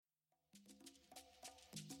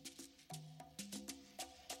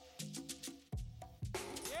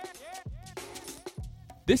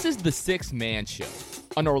This is the Sixth Man Show,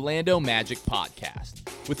 an Orlando Magic podcast,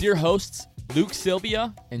 with your hosts Luke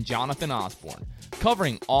Sylvia and Jonathan Osborne,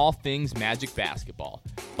 covering all things Magic basketball.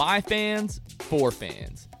 By fans, for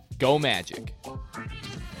fans. Go Magic.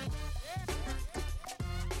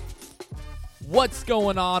 What's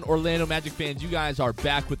going on, Orlando Magic fans? You guys are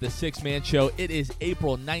back with the Sixth Man Show. It is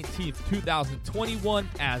April 19th, 2021.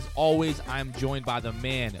 As always, I'm joined by the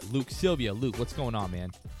man, Luke Sylvia. Luke, what's going on,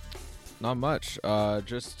 man? Not much.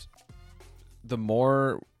 Just the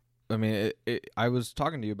more, I was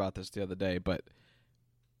talking to you about this the other day, but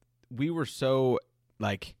we were so,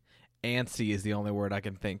 antsy is the only word I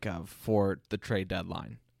can think of for the trade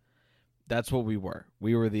deadline. That's what we were.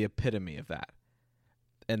 We were the epitome of that.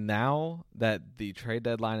 And now that the trade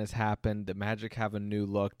deadline has happened, the Magic have a new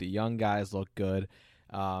look, the young guys look good,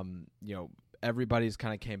 everybody's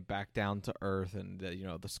kind of came back down to earth, and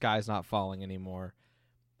the sky's not falling anymore.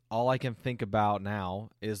 All I can think about now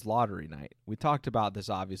is lottery night. We talked about this,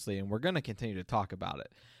 obviously, and we're going to continue to talk about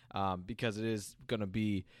it because it is going to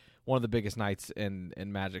be one of the biggest nights in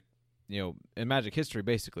Magic, in Magic history,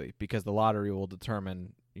 basically, because the lottery will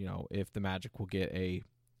determine, if the Magic will get a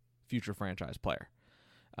future franchise player.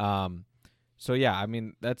 That's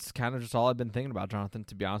kind of just all I've been thinking about, Jonathan,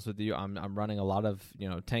 to be honest with you. I'm running a lot of,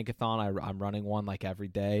 Tankathon. I'm running one every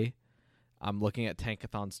day. I'm looking at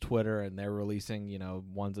Tankathon's Twitter, and they're releasing,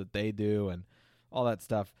 ones that they do and all that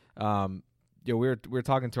stuff. We were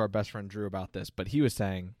talking to our best friend Drew about this, but he was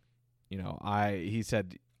saying, he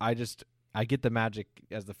said, I get the Magic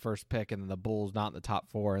as the first pick, and then the Bulls not in the top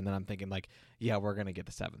four, and then I'm thinking we're gonna get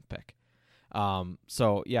the seventh pick. I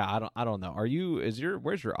don't know.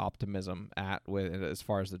 Where's your optimism at with as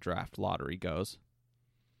far as the draft lottery goes?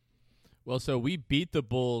 Well, so we beat the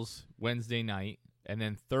Bulls Wednesday night, and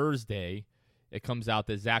then Thursday it comes out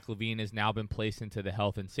that Zach LaVine has now been placed into the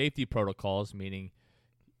health and safety protocols, meaning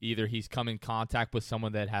either he's come in contact with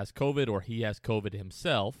someone that has COVID or he has COVID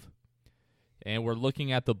himself. And we're looking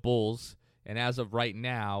at the Bulls, and as of right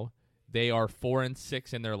now, they are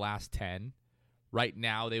 4-6 in their last 10. Right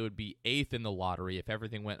now, they would be 8th in the lottery if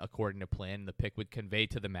everything went according to plan. The pick would convey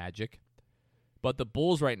to the Magic. But the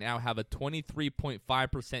Bulls right now have a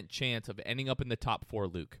 23.5% chance of ending up in the top 4,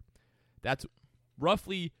 Luke. That's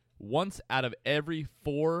roughly once out of every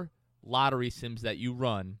 4 lottery sims that you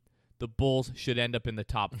run, the Bulls should end up in the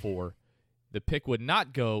top 4. The pick would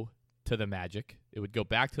not go to the Magic. It would go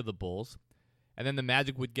back to the Bulls. And then the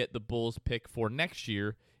Magic would get the Bulls pick for next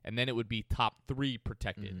year, and then it would be top 3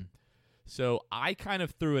 protected. Mm-hmm. So I kind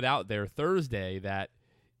of threw it out there Thursday that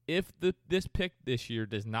if this pick this year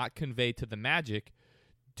does not convey to the Magic,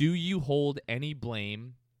 do you hold any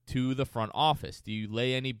blame to the front office? Do you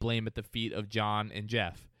lay any blame at the feet of John and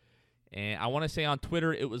Jeff? And I want to say on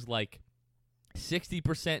Twitter it was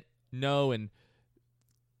 60% no and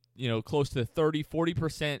close to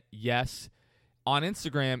 30-40% yes. On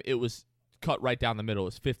Instagram it was cut right down the middle.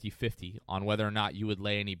 It was 50-50 on whether or not you would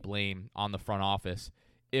lay any blame on the front office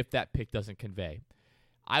if that pick doesn't convey.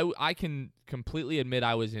 I can completely admit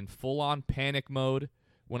I was in full-on panic mode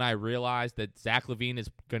when I realized that Zach LaVine is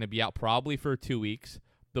going to be out probably for 2 weeks.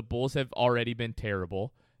 The Bulls have already been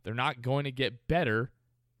terrible. They're not going to get better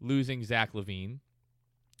losing Zach LaVine.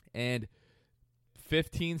 And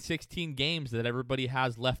 15, 16 games that everybody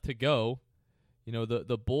has left to go,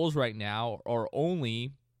 the Bulls right now are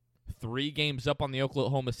only 3 games up on the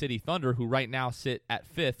Oklahoma City Thunder, who right now sit at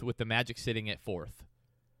 5th with the Magic sitting at 4th.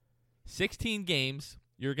 16 games,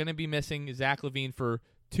 you're going to be missing Zach LaVine for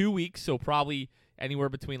 2 weeks, so probably anywhere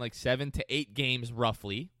between 7 to 8 games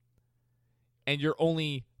roughly. And you're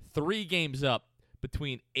only 3 games up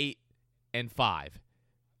between 8 and 5.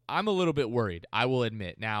 I'm a little bit worried, I will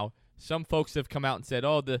admit. Now, some folks have come out and said,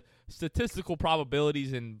 the statistical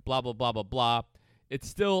probabilities and blah, blah, blah, blah, blah. It's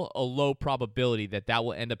still a low probability that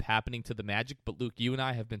will end up happening to the Magic. But, Luke, you and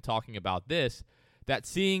I have been talking about this, that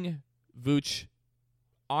seeing Vooch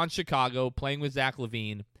on Chicago playing with Zach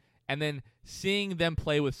LaVine and then seeing them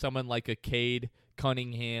play with someone like a Cade,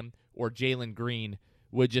 Cunningham, or Jalen Green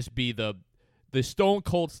would just be the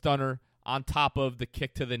stone-cold stunner on top of the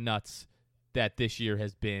kick to the nuts that this year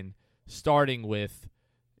has been, starting with,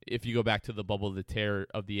 if you go back to the bubble of the tear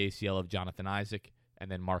of the ACL of Jonathan Isaac and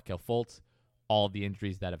then Markelle Fultz, all of the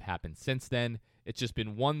injuries that have happened since then. It's just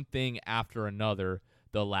been one thing after another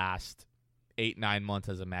the last 8-9 months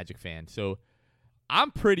as a Magic fan. So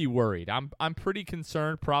I'm pretty worried. I'm pretty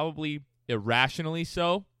concerned, probably irrationally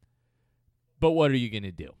so. But what are you going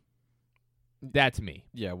to do? That's me.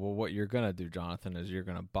 Yeah, well, what you're going to do, Jonathan, is you're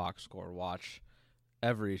going to box score watch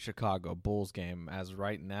every Chicago Bulls game, as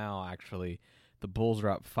right now, actually, the Bulls are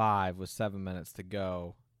up 5 with 7 minutes to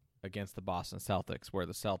go. against the Boston Celtics, where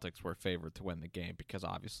the Celtics were favored to win the game because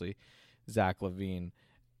obviously Zach LaVine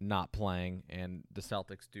not playing, and the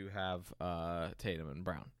Celtics do have Tatum and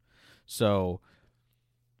Brown. So,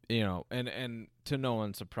 and to no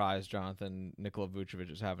one's surprise, Jonathan, Nikola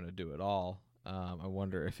Vucevic is having to do it all. I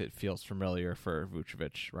wonder if it feels familiar for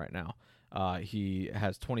Vucevic right now. He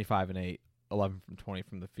has 25 and 8, 11 from 20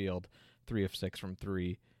 from the field, 3 of 6 from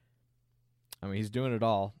 3. I mean, he's doing it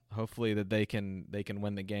all. Hopefully that they can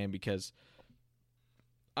win the game, because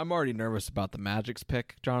I'm already nervous about the Magic's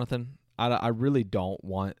pick, Jonathan. I really don't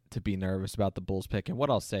want to be nervous about the Bulls pick. And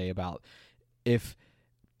what I'll say about, if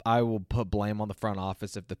I will put blame on the front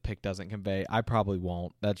office if the pick doesn't convey, I probably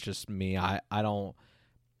won't. That's just me.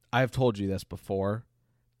 I've told you this before.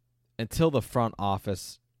 Until the front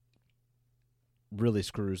office really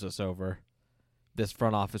screws us over, this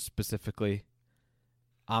front office specifically,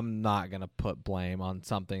 I'm not going to put blame on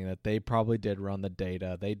something that they probably did run the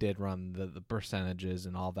data. They did run the percentages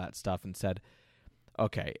and all that stuff and said,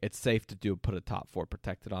 okay, it's safe to put a top 4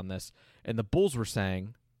 protected on this. And the Bulls were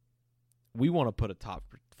saying, we want to put a top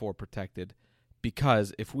 4 protected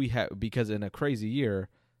because because in a crazy year,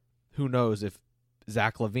 who knows if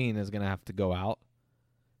Zach LaVine is going to have to go out,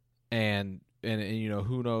 and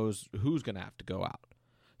who knows who's going to have to go out.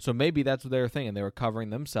 So maybe that's what they were thinking. They were covering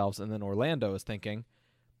themselves, and then Orlando is thinking,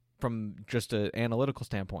 from just an analytical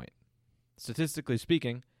standpoint, statistically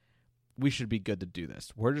speaking, we should be good to do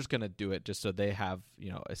this. We're just going to do it just so they have,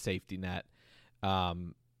 a safety net.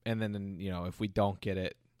 And then, if we don't get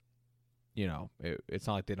it, it's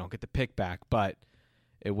not like they don't get the pick back, but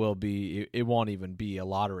it won't even be a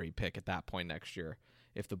lottery pick at that point next year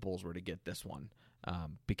if the Bulls were to get this one.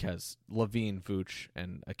 Because LaVine, Vooch,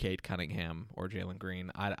 and a Cade Cunningham or Jalen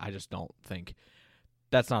Green, I just don't think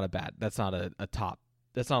that's not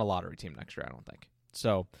a lottery team next year, I don't think.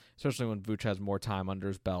 So, especially when Vooch has more time under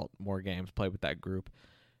his belt, more games played with that group,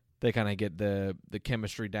 they kind of get the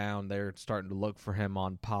chemistry down. They're starting to look for him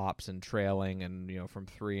on pops and trailing and, from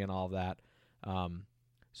 3 and all that.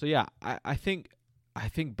 So, yeah, I think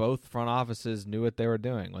both front offices knew what they were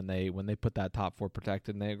doing when they put that top 4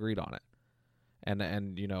 protected, and they agreed on it. And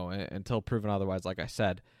until proven otherwise, like I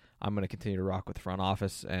said, I'm going to continue to rock with front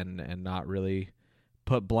office and not really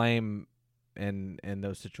put blame in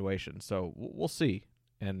those situations. So we'll see.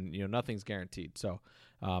 And, nothing's guaranteed. So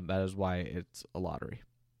that is why it's a lottery.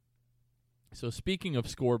 So speaking of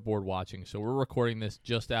scoreboard watching, so we're recording this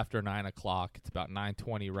just after 9 o'clock. It's about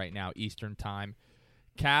 9:20 right now Eastern time.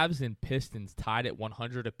 Cavs and Pistons tied at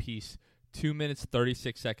 100 apiece, 2 minutes,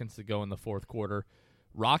 36 seconds to go in the fourth quarter.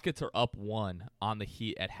 Rockets are up 1 on the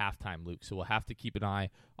Heat at halftime, Luke. So we'll have to keep an eye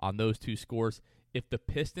on those two scores. If the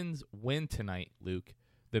Pistons win tonight, Luke,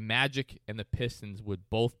 the Magic and the Pistons would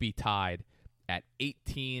both be tied at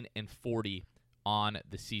 18 and 40 on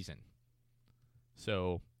the season.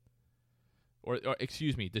 So, or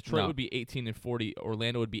excuse me, Detroit would be 18 and 40.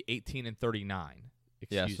 Orlando would be 18 and 39.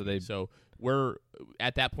 So we're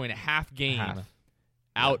at that point a half game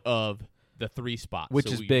out of the 3 spots, which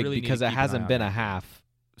so is big really because it hasn't been a half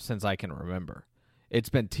since I can remember. It's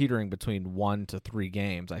been teetering between 1 to 3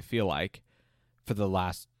 games, I feel like, for the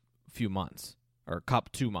last few months, or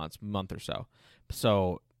 2 months, month or so.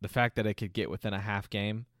 So the fact that it could get within a half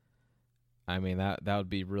game, I mean, that would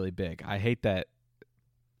be really big. I hate that.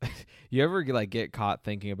 You ever get caught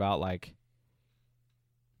thinking about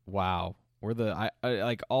wow, we're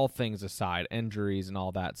I all things aside, injuries and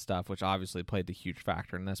all that stuff, which obviously played a huge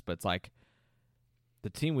factor in this, but it's the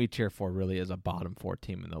team we cheer for really is a bottom 4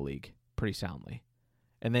 team in the league, pretty soundly,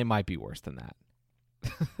 and they might be worse than that.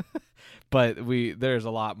 But there's a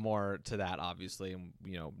lot more to that, obviously, and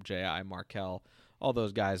J.I., Markelle, all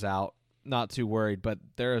those guys out, not too worried, but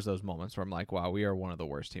there is those moments where I'm like, wow, we are one of the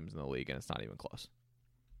worst teams in the league, and it's not even close.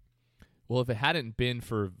 Well, if it hadn't been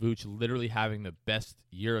for Vooch literally having the best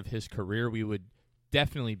year of his career, we would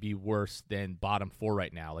definitely be worse than bottom 4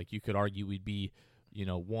 right now. You could argue we'd be,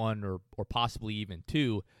 1 or possibly even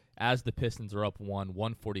 2, as the Pistons are up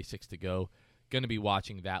 146 to go. Going to be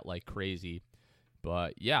watching that like crazy.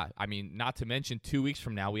 But, yeah, I mean, not to mention 2 weeks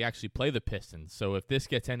from now, we actually play the Pistons. So if this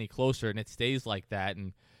gets any closer and it stays like that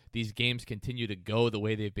and these games continue to go the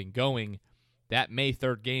way they've been going, that May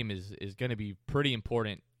 3rd game is going to be pretty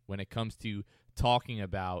important when it comes to talking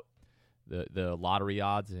about the lottery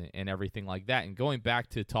odds and everything like that. And going back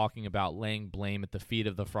to talking about laying blame at the feet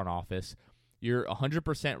of the front office, you're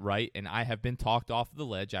 100% right, and I have been talked off the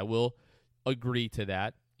ledge. I will agree to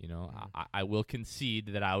that. I will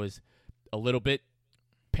concede that I was a little bit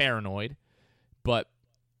paranoid, but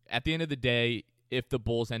at the end of the day, if the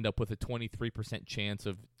Bulls end up with a 23% chance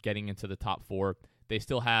of getting into the top 4, they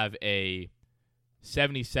still have a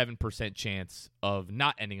 77% chance of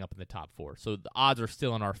not ending up in the top 4. So the odds are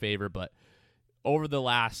still in our favor, but over the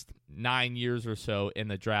last 9 years or so in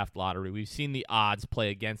the draft lottery, we've seen the odds play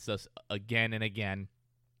against us again and again.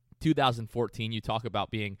 2014, you talk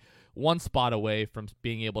about being one spot away from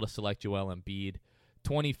being able to select Joel Embiid.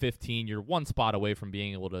 2015, you're one spot away from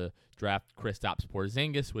being able to draft Kristaps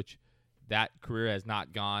Porzingis, which that career has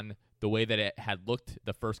not gone the way that it had looked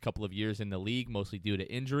the first couple of years in the league, mostly due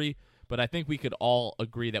to injury. But I think we could all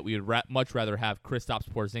agree that we would much rather have Kristaps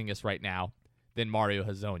Porzingis right now than Mario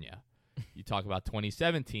Hezonja. You talk about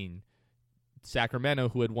 2017, Sacramento,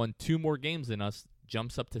 who had won 2 more games than us,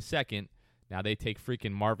 jumps up to second. Now they take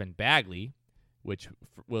freaking Marvin Bagley, which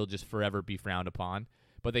will just forever be frowned upon.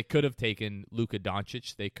 But they could have taken Luka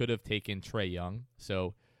Doncic. They could have taken Trae Young.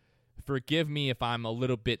 So forgive me if I'm a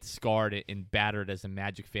little bit scarred and battered as a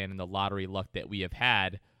Magic fan in the lottery luck that we have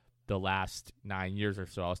had the last 9 years or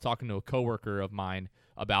so. I was talking to a coworker of mine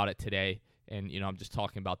about it today, and I'm just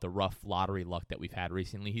talking about the rough lottery luck that we've had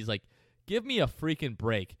recently. He's like, give me a freaking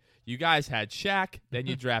break. You guys had Shaq, then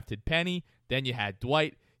you drafted Penny, then you had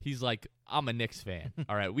Dwight. He's like, I'm a Knicks fan.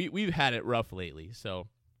 All right, we've had it rough lately, so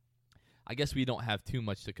I guess we don't have too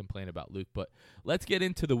much to complain about, Luke. But let's get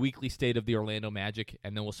into the weekly state of the Orlando Magic,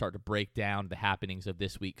 and then we'll start to break down the happenings of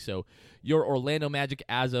this week. So your Orlando Magic,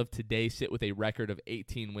 as of today, sit with a record of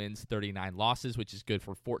 18 wins, 39 losses, which is good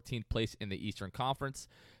for 14th place in the Eastern Conference.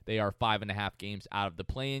 They are 5.5 games out of the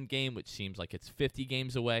play-in game, which seems like it's 50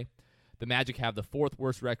 games away. The Magic have the 4th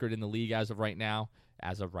worst record in the league as of right now.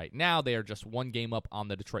 As of right now, they are just 1 game up on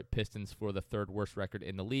the Detroit Pistons for the 3rd worst record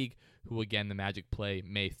in the league, who, again, the Magic play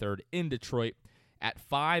May 3rd in Detroit. At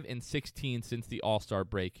 5-16 since the All-Star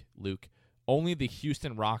break, Luke, only the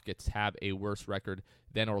Houston Rockets have a worse record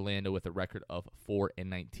than Orlando with a record of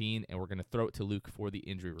 4-19, and we're going to throw it to Luke for the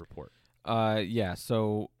injury report.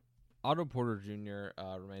 So Otto Porter Jr.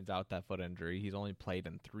 Remains out with that foot injury. He's only played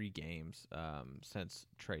in 3 games since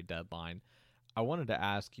trade deadline. I wanted to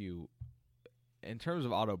ask you, in terms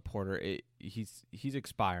of Otto Porter, he's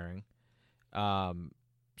expiring.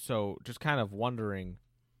 So just kind of wondering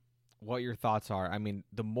what your thoughts are. I mean,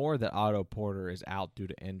 the more that Otto Porter is out due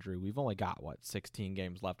to injury, we've only got, 16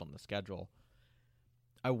 games left on the schedule.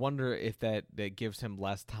 I wonder if that gives him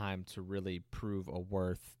less time to really prove a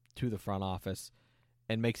worth to the front office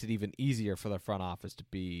and makes it even easier for the front office to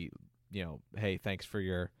be, hey, thanks for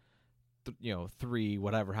your, 3,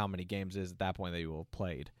 whatever, how many games is at that point that you will have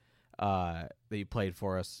played. That you played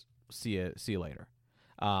for us. See you later.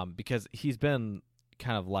 Because he's been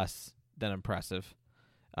kind of less than impressive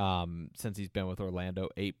since he's been with Orlando.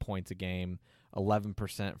 8 points a game,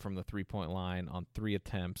 11% from the 3-point line on 3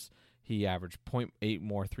 attempts. He averaged 0.8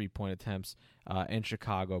 more 3-point attempts in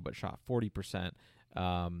Chicago, but shot 40%,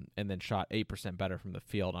 and then shot 8% better from the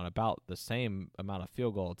field on about the same amount of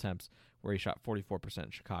field goal attempts, where he shot 44%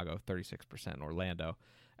 in Chicago, 36% in Orlando,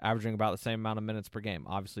 averaging about the same amount of minutes per game.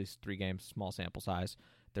 Obviously, 3 games, small sample size.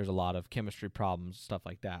 There's a lot of chemistry problems, stuff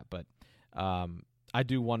like that. But I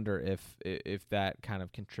do wonder if that kind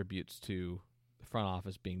of contributes to the front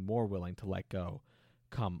office being more willing to let go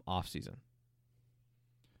come off season.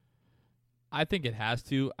 I think it has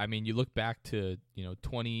to. I mean, you look back to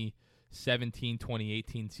 2017,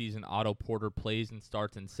 2018 season. Otto Porter plays and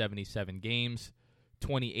starts in 77 games.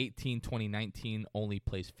 2018, 2019 only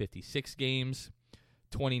plays 56 games.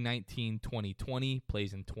 2019, 2020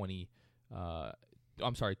 plays in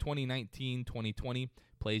 2019, 2020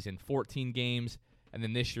 plays in 14 games, and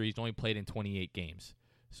then this year he's only played in 28 games.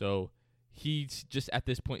 So he's just at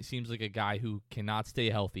this point seems like a guy who cannot stay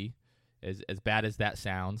healthy, as bad as that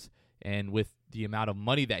sounds. And with the amount of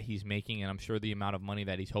money that he's making, and I'm sure the amount of money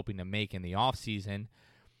that he's hoping to make in the offseason,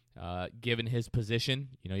 given his position,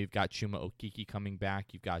 you've got Chuma Okeke coming back,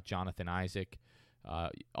 you've got Jonathan Isaac,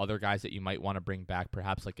 other guys that you might want to bring back,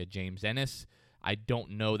 perhaps like a James Ennis. I don't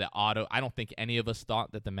know that Otto. I don't think any of us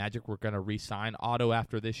thought that the Magic were going to re-sign Otto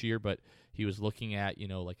after this year, but he was looking at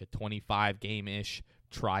like a 25-game-ish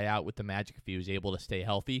tryout with the Magic if he was able to stay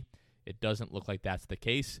healthy. It doesn't look like that's the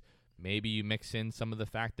case. Maybe you mix in some of the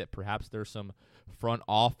fact that perhaps there's some front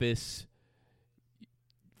office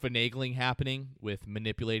finagling happening with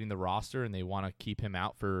manipulating the roster, and they want to keep him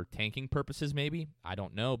out for tanking purposes. Maybe, I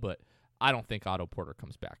don't know, but I don't think Otto Porter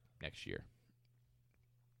comes back next year.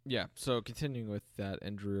 Yeah, so continuing with that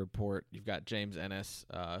injury report, you've got James Ennis,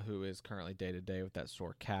 who is currently day-to-day with that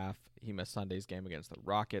sore calf. He missed Sunday's game against the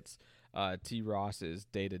Rockets. T. Ross is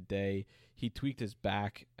day-to-day. He tweaked his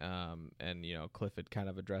back, and, Cliff had kind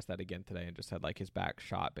of addressed that again today and just said, his back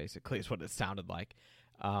shot, basically, is what it sounded like.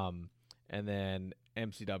 And And then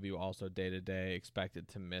MCW also day-to-day expected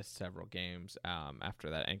to miss several games after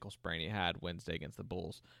that ankle sprain he had Wednesday against the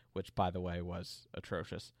Bulls, which, by the way, was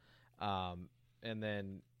atrocious. And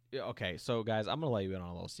then, okay, so, guys, I'm going to let you in on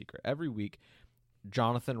a little secret. Every week,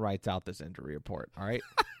 Jonathan writes out this injury report, all right?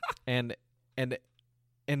 and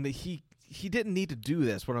he didn't need to do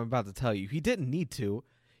this, what I'm about to tell you. He didn't need to.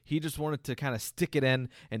 He just wanted to kind of stick it in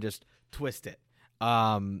and just twist it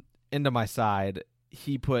into my side.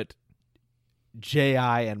 He put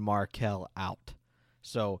J.I. and Markel out.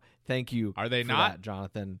 So thank you. Are they for not, that,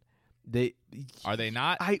 Jonathan? Are they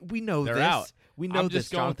not? We know They're this. out. We know I'm this,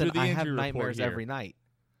 just going Jonathan. through the I have injury report nightmares here. every night.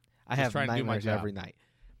 I Just have trying to do my nightmares job. every night.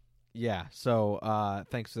 Yeah. So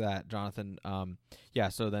thanks for that, Jonathan. Yeah.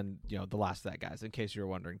 So then the last of that, guys. In case you were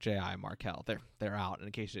wondering, J.I. and Markel, they're out. And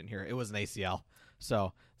in case you didn't hear it, it was an ACL.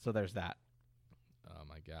 So there's that. Oh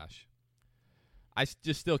my gosh. I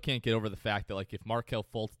just still can't get over the fact that, like, if Markel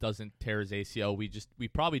Fultz doesn't tear his ACL, we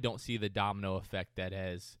probably don't see the domino effect that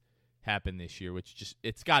has happened this year, which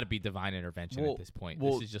it's got to be divine intervention at this point.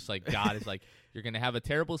 This is just like God is like, you're going to have a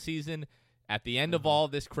terrible season. At the end of all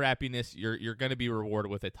this crappiness, you're going to be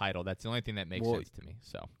rewarded with a title. That's the only thing that makes sense to me.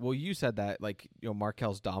 So, well, you said that, like,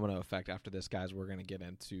 Markel's domino effect after this, guys. We're going to get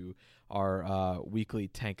into our weekly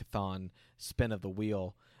Tankathon spin of the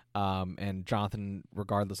wheel. And Jonathan,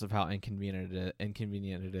 regardless of how inconvenient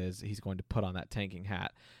it is, he's going to put on that tanking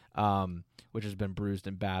hat, which has been bruised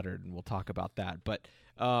and battered, and we'll talk about that. But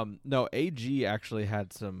no, AG actually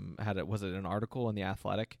was it an article in The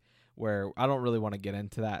Athletic where I don't really want to get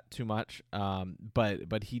into that too much,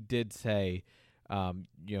 but he did say,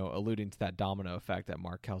 alluding to that domino effect that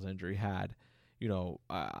Markel's injury had.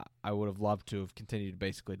 I would have loved to have continued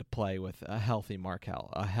basically to play with a healthy Markel,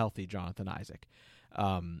 a healthy Jonathan Isaac.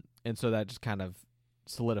 And so that just kind of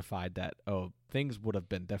solidified that, things would have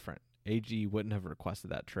been different. AG wouldn't have requested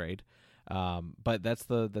that trade. But that's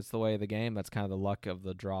the way of the game. That's kind of the luck of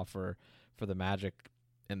the draw for the Magic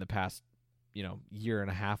in the past, year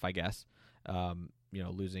and a half, I guess.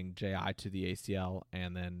 Losing J.I. to the ACL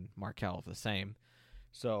and then Markel the same.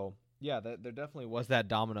 So, yeah, there definitely was that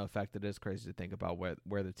domino effect. It is crazy to think about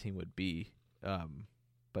where the team would be.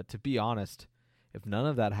 But to be honest, if none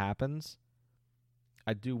of that happens,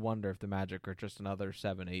 I do wonder if the Magic are just another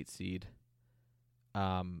 7-8 seed,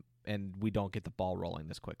 and we don't get the ball rolling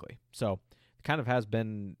this quickly. So it kind of has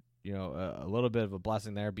been, a little bit of a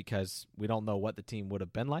blessing there because we don't know what the team would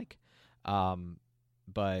have been like.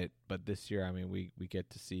 But this year, I mean, we get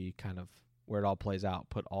to see kind of where it all plays out.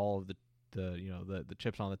 Put all of the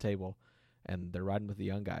chips on the table, and they're riding with the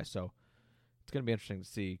young guys. So it's going to be interesting to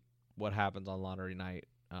see what happens on lottery night.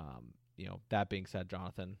 That being said,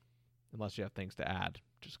 Jonathan, unless you have things to add,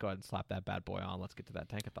 just go ahead and slap that bad boy on. Let's get to that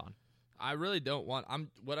Tankathon. I really don't want.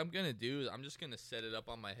 What I'm gonna do is I'm just gonna set it up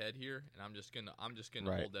on my head here, and I'm just gonna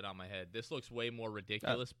hold it on my head. This looks way more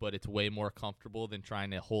ridiculous, but it's way more comfortable than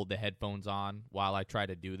trying to hold the headphones on while I try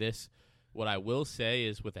to do this. What I will say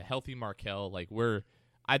is, with a healthy Markel, like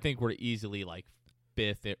I think we're easily like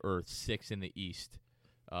 5th or 6th in the East,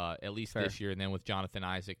 at least Fair. this year. And then with Jonathan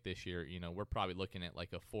Isaac this year, we're probably looking at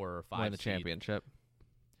like a 4 or 5 Win the seed. championship.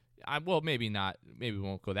 Well, maybe not. Maybe we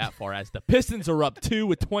won't go that far. As the Pistons are up 2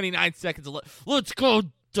 with 29 seconds left. Let's go,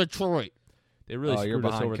 Detroit. They really screwed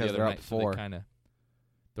us over the other night. They're up 4. So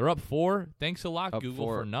they're up 4. Thanks a lot, Up Google,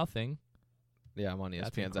 4. for nothing. Yeah, I'm on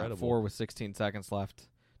That's ESPN's incredible. at 4 with 16 seconds left.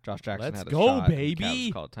 Josh Jackson Let's had a go, shot.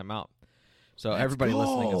 baby. Cavs called timeout. So Let's everybody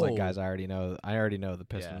listening is like, go. guys, I already know the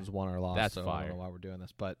Pistons won or lost. That's so I fire. don't know why we're doing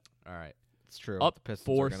this, but All right. it's true. Up the Pistons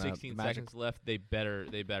 4, are gonna, 16 Magic, seconds left. They better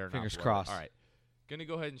not Fingers blow it. crossed. All right. Going to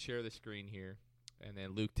go ahead and share the screen here. And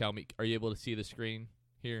then, Luke, tell me, are you able to see the screen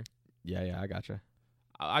here? Yeah, I gotcha.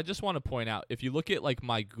 I just want to point out, if you look at like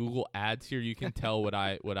my Google ads here, you can tell what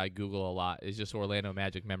I Google a lot is just Orlando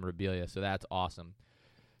Magic memorabilia. So that's awesome.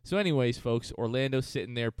 So anyways, folks, Orlando's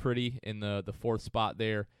sitting there pretty in the 4th spot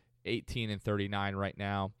there, 18-39 right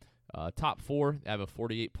now. Top 4, they have a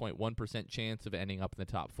 48.1% chance of ending up in the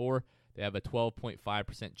top 4. They have a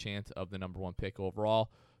 12.5% chance of the number 1 pick overall.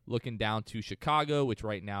 Looking down to Chicago, which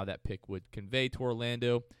right now that pick would convey to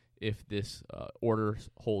Orlando if this order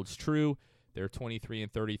holds true. They're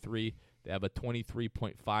 23-33. They have a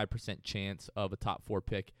 23.5% chance of a top 4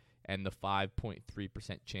 pick and the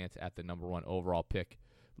 5.3% chance at the number 1 overall pick.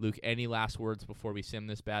 Luke, any last words before we sim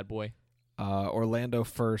this bad boy? Orlando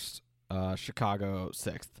 1st, Chicago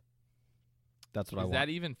 6th. That's what I want. Is that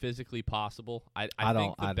even physically possible? I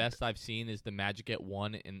think the best I've seen is the Magic at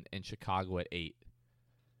 1 and Chicago at 8.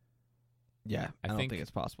 Yeah, I don't think it's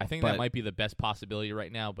possible. I think that might be the best possibility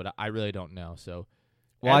right now, but I really don't know. So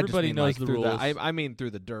Well, everybody I just mean, knows like, the rules. I mean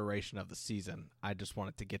through the duration of the season. I just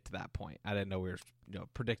wanted to get to that point. I didn't know we were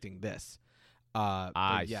predicting this.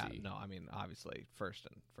 I yeah, see. no, I mean obviously first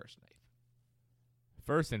and eighth.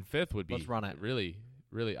 First and fifth would be Let's run it. really,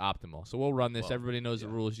 really optimal. So we'll run this. Well, Everybody knows the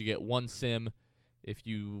yeah. rules. You get one sim. If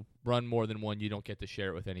you run more than one, you don't get to share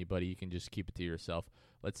it with anybody. You can just keep it to yourself.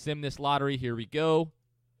 Let's sim this lottery. Here we go.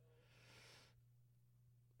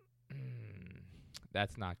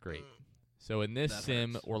 That's not great. So in this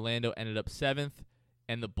sim, hurts. Orlando ended up 7th,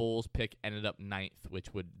 and the Bulls pick ended up 9th,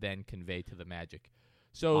 which would then convey to the Magic.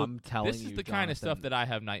 So I'm telling this is you, the kind of stuff Jonathan, that I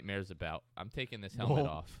have nightmares about. I'm taking this helmet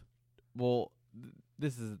off. Well,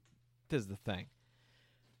 this is the thing.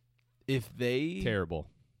 If they Terrible.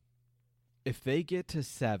 If they get to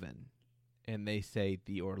 7 and they say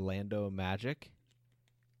the Orlando Magic,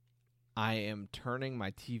 I am turning my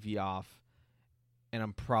TV off, and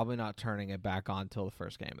I'm probably not turning it back on until the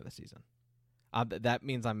first game of the season. That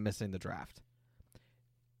means I'm missing the draft.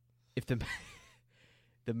 If the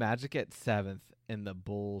the Magic at 7th and the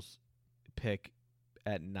Bulls pick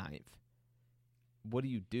at 9th, what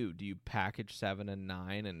do? Do you package 7 and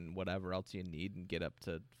 9 and whatever else you need and get up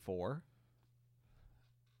to 4?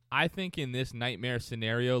 I think in this nightmare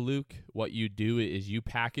scenario, Luke, what you do is you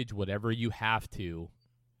package whatever you have to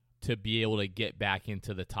be able to get back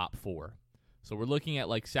into the top 4. So we're looking at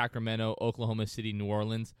like Sacramento, Oklahoma City, New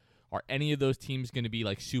Orleans. Are any of those teams going to be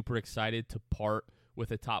like super excited to part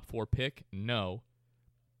with a top 4 pick? No.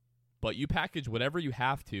 But you package whatever you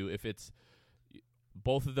have to. If it's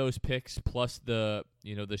both of those picks plus the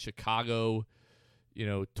Chicago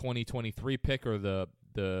 2023 pick or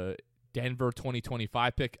the Denver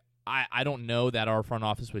 2025 pick, I don't know that our front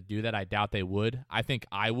office would do that. I doubt they would. I think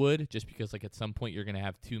I would, just because like at some point you're going to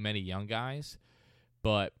have too many young guys.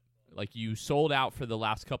 But like you sold out for the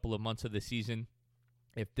last couple of months of the season.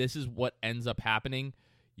 If this is what ends up happening,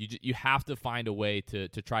 you have to find a way to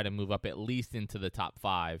try to move up at least into the top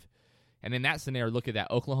 5. And in that scenario, look at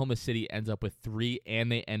that. Oklahoma City ends up with 3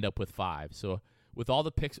 and they end up with 5. So with all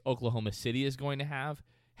the picks Oklahoma City is going to have,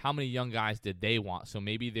 how many young guys did they want? So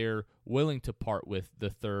maybe they're willing to part with the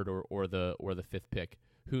 3rd or the 5th pick.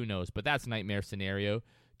 Who knows? But that's a nightmare scenario.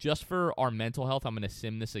 Just for our mental health, I'm going to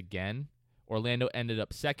sim this again. Orlando ended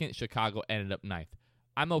up 2nd. Chicago ended up 9th.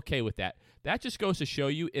 I'm okay with that. That just goes to show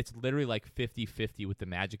you it's literally like 50-50 with the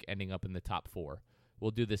Magic ending up in the top 4.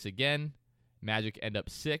 We'll do this again. Magic end up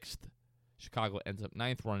 6th. Chicago ends up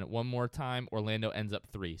 9th. Run it one more time. Orlando ends up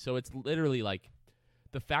 3. So it's literally like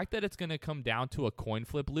the fact that it's going to come down to a coin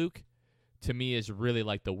flip, Luke, to me is really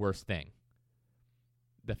like the worst thing.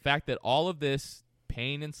 The fact that all of this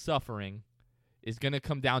pain and suffering is going to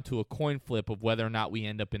come down to a coin flip of whether or not we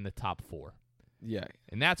end up in the top 4. Yeah.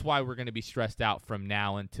 And that's why we're going to be stressed out from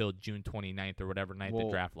now until June 29th or whatever night the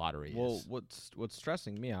draft lottery is. Well, what's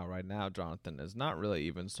stressing me out right now, Jonathan, is not really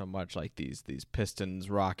even so much like these Pistons,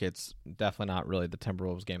 Rockets, definitely not really the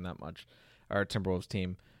Timberwolves game that much, or Timberwolves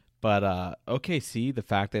team. But OKC, the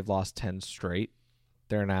fact they've lost 10 straight,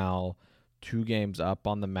 they're now 2 games up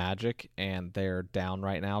on the Magic, and they're down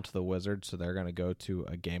right now to the Wizards, so they're going to go to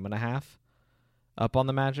a game and a half up on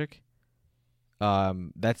the Magic.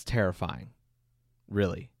 That's terrifying.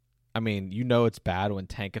 Really. I mean, it's bad when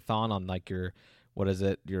Tankathon on like your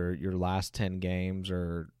last 10 games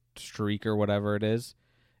or streak or whatever it is,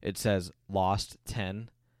 it says lost 10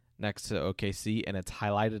 next to OKC and it's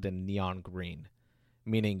highlighted in neon green,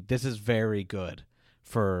 meaning this is very good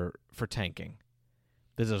for tanking.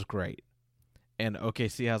 This is great. And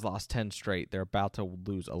OKC has lost 10 straight. They're about to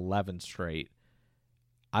lose 11 straight.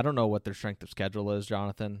 I don't know what their strength of schedule is,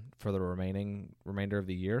 Jonathan, for the remainder of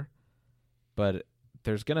the year, but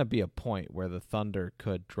there's going to be a point where the Thunder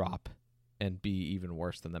could drop and be even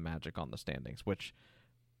worse than the Magic on the standings, which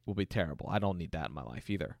will be terrible. I don't need that in my life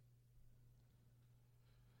either.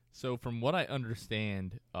 So from what I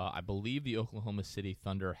understand, I believe the Oklahoma City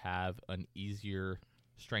Thunder have an easier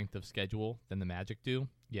strength of schedule than the Magic do.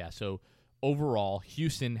 Yeah, so overall,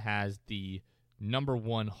 Houston has the number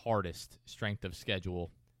 1 hardest strength of schedule.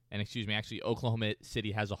 And actually, Oklahoma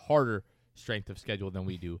City has a harder strength of schedule than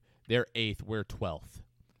we do. They're 8th. We're 12th.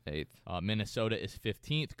 8th. Minnesota is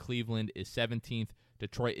 15th. Cleveland is 17th.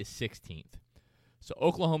 Detroit is 16th. So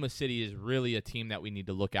Oklahoma City is really a team that we need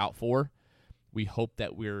to look out for. We hope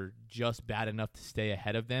that we're just bad enough to stay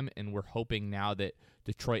ahead of them, and we're hoping now that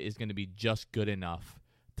Detroit is going to be just good enough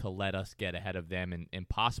to let us get ahead of them, and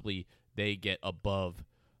possibly they get above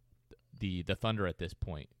the Thunder at this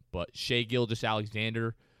point. But Shai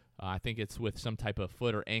Gilgeous-Alexander, I think it's with some type of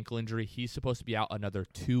foot or ankle injury. He's supposed to be out another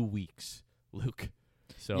 2 weeks, Luke.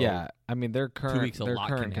 So yeah, I mean their current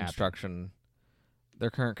construction. their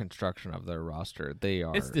current construction of their roster, they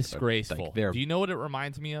are. It's disgraceful. Do you know what it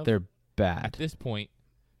reminds me of? They're bad. At this point,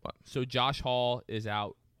 What? So Josh Hall is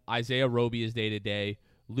out. Isaiah Roby is day-to-day.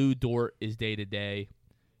 Lou Dort is day-to-day.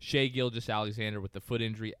 Shea Gilgeous-Alexander with the foot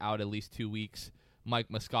injury out at least 2 weeks. Mike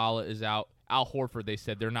Muscala is out. Al Horford, they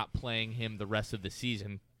said they're not playing him the rest of the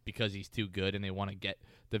season because he's too good and they want to get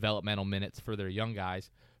developmental minutes for their young guys.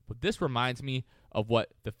 But this reminds me of what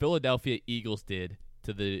the Philadelphia Eagles did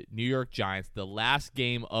to the New York Giants the last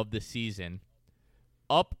game of the season,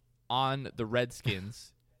 up on the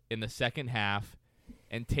Redskins in the second half,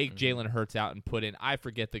 and take Jalen Hurts out and put in, I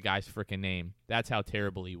forget the guy's freaking name. That's how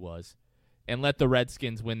terrible he was. And let the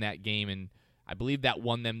Redskins win that game, and I believe that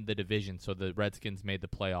won them the division, so the Redskins made the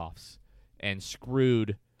playoffs and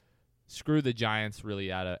screwed the Giants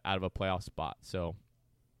really out of a playoff spot. So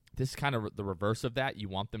this is kind of the reverse of that. You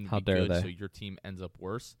want them to be good so your team ends up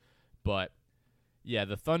worse. But, yeah,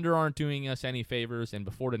 the Thunder aren't doing us any favors, and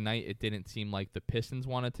before tonight it didn't seem like the Pistons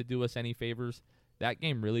wanted to do us any favors. That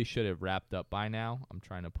game really should have wrapped up by now. I'm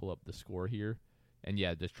trying to pull up the score here. And,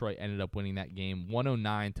 yeah, Detroit ended up winning that game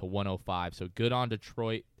 109-105. So good on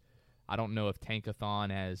Detroit. I don't know if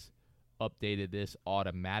Tankathon has updated this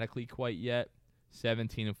automatically quite yet.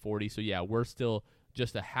 17-40. So, yeah, we're still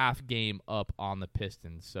just a half game up on the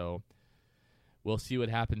Pistons. So we'll see what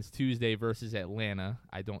happens Tuesday versus Atlanta.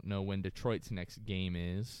 I don't know when Detroit's next game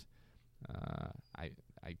is.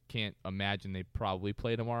 I can't imagine they probably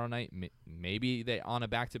play tomorrow night. Maybe they on a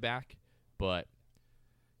back-to-back, but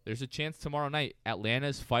there's a chance tomorrow night.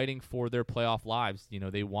 Atlanta's fighting for their playoff lives. You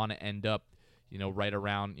know, they want to end up, right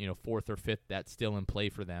around, 4th or 5th. That's still in play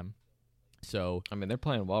for them. So, I mean, they're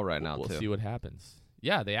playing well right now, too. We'll see what happens.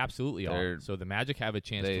 Yeah, they absolutely are. So the Magic have a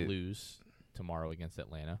chance to lose tomorrow against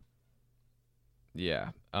Atlanta. Yeah.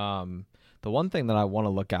 The one thing that I want to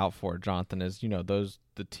look out for, Jonathan, is,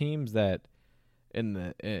 the teams that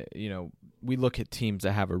we look at teams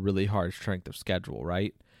that have a really hard strength of schedule,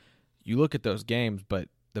 right? You look at those games, but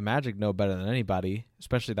the Magic know better than anybody,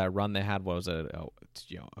 especially that run they had,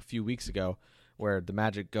 a few weeks ago, where the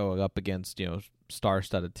Magic go up against,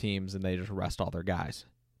 star-studded teams and they just rest all their guys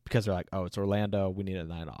because they're like, oh, it's Orlando, we need a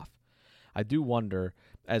night off. I do wonder,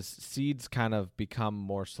 as seeds kind of become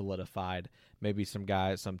more solidified, maybe some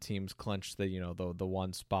teams clinch the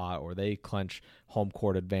one spot, or they clinch home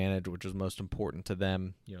court advantage, which is most important to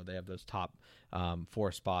them. They have those top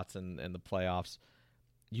 4 spots in the playoffs.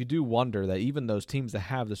 You do wonder that even those teams that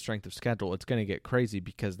have the strength of schedule, it's going to get crazy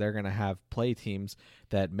because they're going to have play teams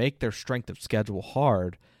that make their strength of schedule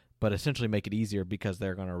hard, but essentially make it easier because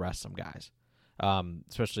they're going to rest some guys,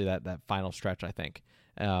 especially that final stretch, I think.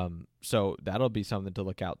 So that'll be something to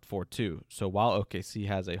look out for too. So while OKC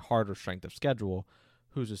has a harder strength of schedule,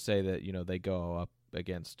 who's to say that, they go up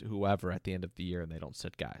against whoever at the end of the year and they don't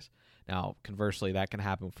sit guys? Now, conversely, that can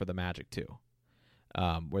happen for the Magic too,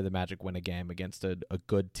 where the Magic win a game against a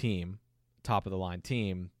good team, top of the line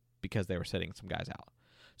team, because they were sitting some guys out.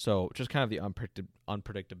 So just kind of the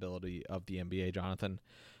unpredictability of the NBA, Jonathan.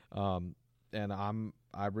 And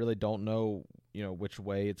I really don't know, which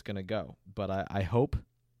way it's going to go. But I hope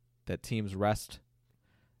that teams rest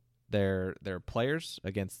their players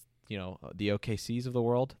against, the OKCs of the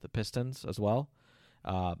world, the Pistons as well.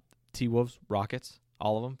 T-Wolves, Rockets,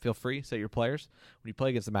 all of them. Feel free, set your players. When you play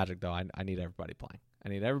against the Magic, though, I need everybody playing. I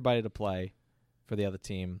need everybody to play for the other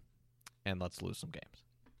team, and let's lose some games.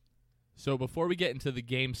 So before we get into the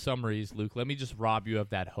game summaries, Luke, let me just rob you of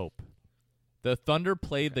that hope. The Thunder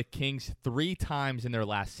played the Kings 3 times in their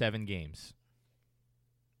last 7 games.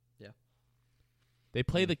 Yeah. They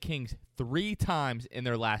play the Kings 3 times in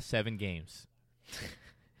their last 7 games.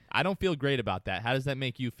 I don't feel great about that. How does that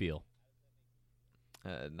make you feel?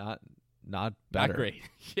 Not better. Not great.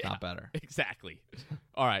 Yeah, not better. Exactly.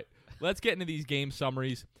 All right. Let's get into these game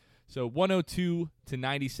summaries. So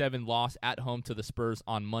 102-97 loss at home to the Spurs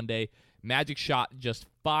on Monday. Magic shot just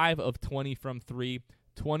 5 of 20 from 3.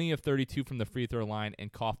 20 of 32 from the free throw line,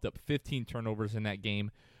 and coughed up 15 turnovers in that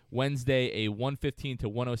game. Wednesday, a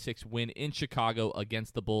 115-106 win in Chicago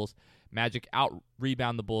against the Bulls. Magic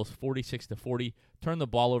out-rebound the Bulls 46-40, turn the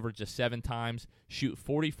ball over just 7 times, shoot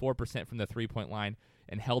 44% from the three-point line,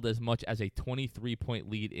 and held as much as a 23-point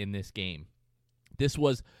lead in this game. This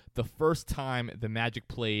was the first time the Magic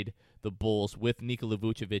played the Bulls with Nikola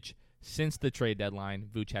Vucevic since the trade deadline.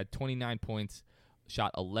 Vuce had 29 points,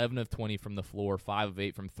 shot 11 of 20 from the floor, 5 of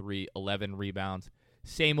 8 from 3, 11 rebounds.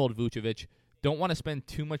 Same old Vucevic. Don't want to spend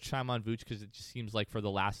too much time on Vuce because it just seems like for the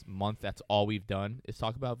last month that's all we've done is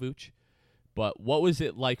talk about Vuce. But what was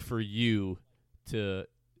it like for you to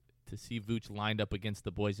see Vuce lined up against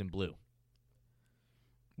the boys in blue?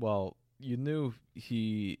 Well, you knew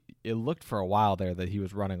it looked for a while there that he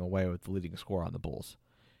was running away with the leading scorer on the Bulls.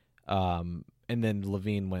 And then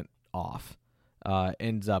Levine went off.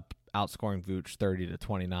 Ends up outscoring Vooch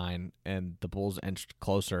 30-29, and the Bulls inched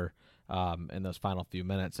closer in those final few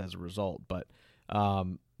minutes as a result. But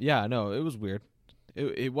it was weird.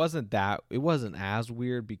 It wasn't as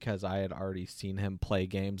weird because I had already seen him play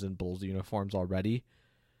games in Bulls uniforms already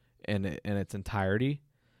in its entirety.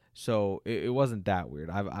 So it wasn't that weird.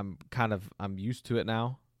 I'm used to it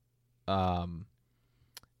now. For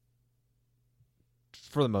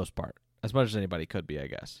the most part, as much as anybody could be, I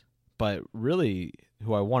guess. But really,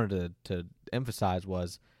 who I wanted to emphasize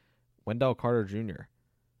was Wendell Carter Jr.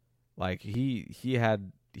 Like he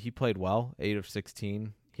played well, 8 of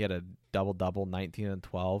 16. He had a double-double, 19 and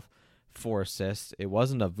 12, 4 assists. It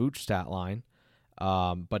wasn't a Vooch stat line,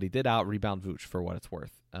 but he did out-rebound Vooch for what it's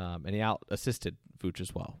worth. And he out-assisted Vooch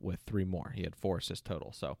as well with 3 more. He had 4 assists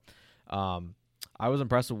total. So I was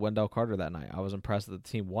impressed with Wendell Carter that night. I was impressed that the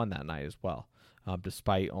team won that night as well,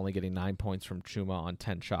 despite only getting 9 points from Chuma on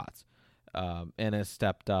 10 shots. Ennis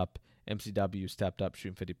stepped up. MCW stepped up,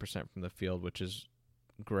 shooting 50% from the field, which is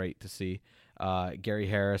great to see. Gary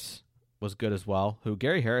Harris was good as well.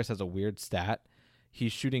 Gary Harris has a weird stat.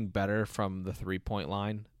 He's shooting better from the 3-point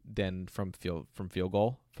line than from field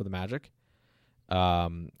goal for the Magic.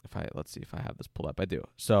 Let's see if I have this pulled up. I do.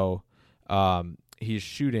 So he's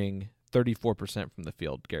shooting 34% from the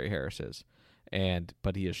field, Gary Harris is.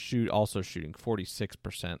 But he is also shooting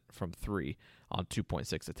 46% from 3 on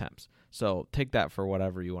 2.6 attempts. So take that for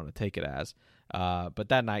whatever you want to take it as. But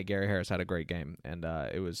that night, Gary Harris had a great game, and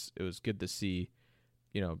it was good to see.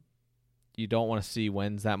 You don't want to see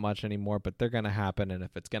wins that much anymore, but they're going to happen. And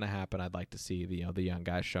if it's going to happen, I'd like to see the young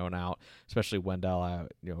guys showing out, especially Wendell. I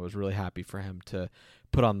was really happy for him to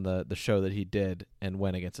put on the show that he did and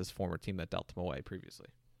win against his former team that dealt him away previously.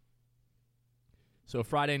 So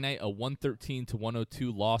Friday night, a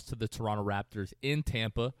 113-102 loss to the Toronto Raptors in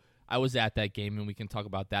Tampa. I was at that game, and we can talk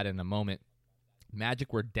about that in a moment.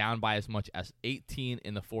 Magic were down by as much as 18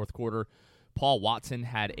 in the fourth quarter. Paul Watson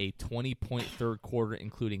had a 20-point third quarter,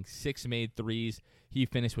 including 6 made threes. He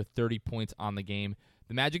finished with 30 points on the game.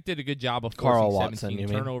 The Magic did a good job of forcing 17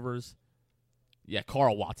 turnovers. Yeah,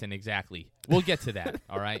 Carl Watson, exactly. We'll get to that,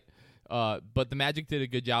 all right? But the Magic did a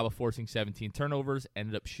good job of forcing 17 turnovers,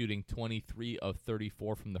 ended up shooting 23 of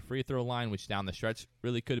 34 from the free throw line, which down the stretch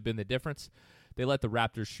really could have been the difference. They let the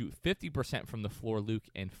Raptors shoot 50% from the floor, Luke,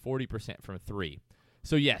 and 40% from 3.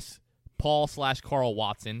 So, yes, Paul/Carl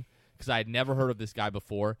Watson, because I had never heard of this guy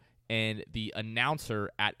before, and the announcer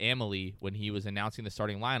at Amalie, when he was announcing the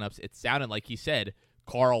starting lineups, it sounded like he said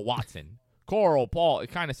Carl Watson. Carl, Paul. It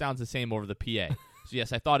kind of sounds the same over the PA. So,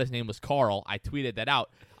 yes, I thought his name was Carl. I tweeted that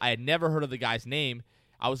out. I had never heard of the guy's name.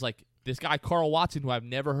 I was like, this guy, Carl Watson, who I've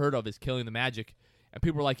never heard of, is killing the Magic. And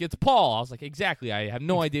people were like, it's Paul. I was like, exactly. I have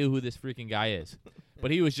no idea who this freaking guy is. But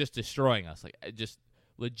he was just destroying us, like just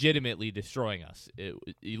legitimately destroying us.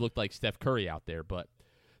 He looked like Steph Curry out there. But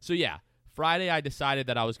so, yeah, Friday I decided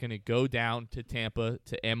that I was going to go down to Tampa,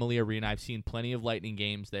 to Amalie Arena. I've seen plenty of Lightning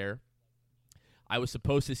games there. I was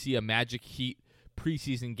supposed to see a Magic Heat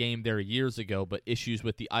preseason game there years ago, but issues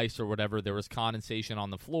with the ice or whatever, there was condensation on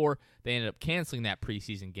the floor. They ended up canceling that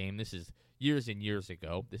preseason game. This is years and years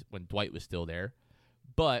ago, when Dwight was still there.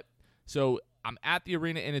 But so I'm at the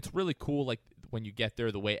arena, and it's really cool. Like when you get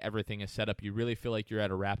there, the way everything is set up, you really feel like you're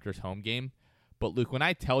at a Raptors home game. But Luke, when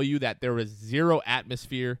I tell you that there was zero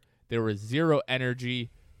atmosphere, there was zero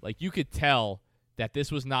energy, like you could tell that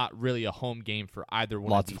this was not really a home game for either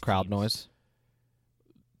one. Lots of these of crowd teams. noise.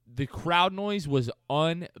 The crowd noise was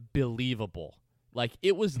unbelievable. Like,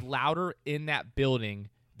 it was louder in that building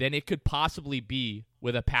than it could possibly be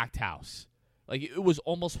with a packed house. Like, it was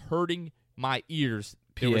almost hurting my ears.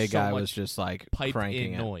 PA guy was just like piped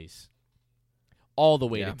cranking in it. noise all the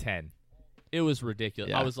way to 10. It was ridiculous.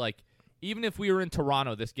 Yeah. I was like, even if we were in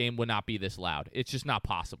Toronto, this game would not be this loud. It's just not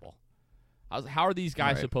possible. I was, how are these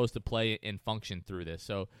guys supposed to play and function through this?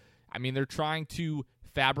 So, I mean, they're trying to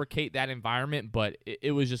fabricate that environment, but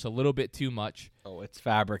it was just a little bit too much. Oh, it's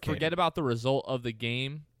fabricated. Forget about the result of the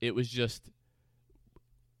game. It was just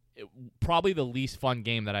probably the least fun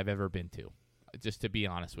game that I've ever been to, just to be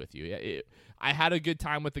honest with you. I had a good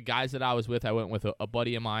time with the guys that I was with. I went with a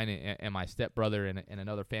buddy of mine and my stepbrother and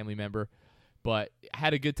another family member, but I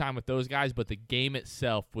had a good time with those guys, but the game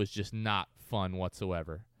itself was just not fun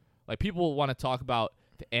whatsoever. Like, people want to talk about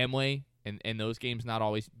the Amway and those games not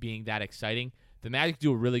always being that exciting. The Magic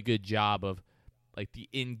do a really good job of, like, the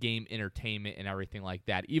in-game entertainment and everything like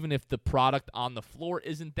that. Even if the product on the floor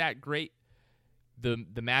isn't that great, the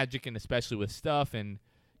Magic, and especially with Steph and,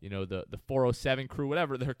 the 407 crew,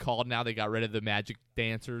 whatever they're called now. They got rid of the Magic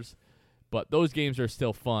dancers. But those games are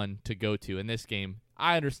still fun to go to. In this game,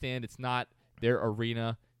 I understand it's not their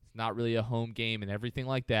arena. It's not really a home game and everything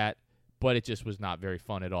like that, but it just was not very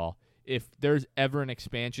fun at all. If there's ever an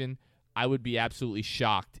expansion, I would be absolutely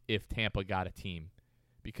shocked if Tampa got a team,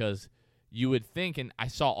 because you would think, and I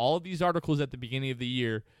saw all of these articles at the beginning of the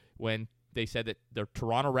year when they said that the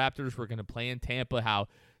Toronto Raptors were going to play in Tampa, how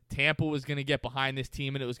Tampa was going to get behind this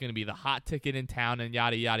team and it was going to be the hot ticket in town and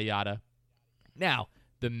yada, yada, yada. Now,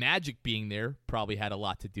 the Magic being there probably had a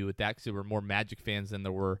lot to do with that, because there were more Magic fans than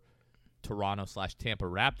there were Toronto/Tampa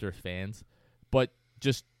Raptors fans, but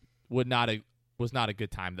just was not a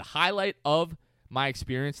good time. The highlight of my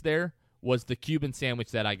experience there was the Cuban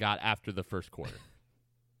sandwich that I got after the first quarter.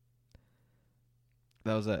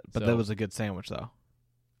 That was it. But that was a good sandwich, though.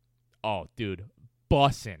 Oh, dude.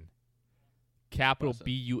 Bussin'. Capital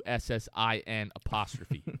Bussin'.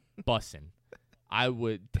 Bussin'. Bussin'. I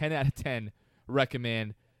would 10 out of 10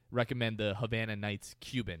 recommend the Havana Nights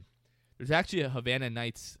Cuban. There's actually a Havana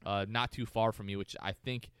Nights not too far from me, which I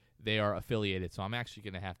think they are affiliated. So I'm actually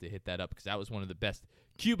going to have to hit that up, because that was one of the best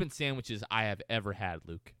Cuban sandwiches I have ever had,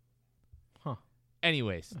 Luke. Huh.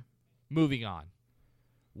 Anyways, moving on.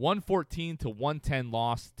 114-110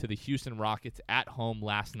 loss to the Houston Rockets at home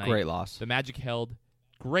last night. Great loss. The Magic held.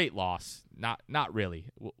 Great loss. Not really.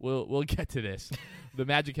 We'll get to this. The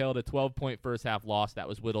Magic held a 12-point first half loss that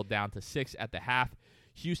was whittled down to 6 at the half.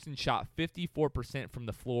 Houston shot 54% from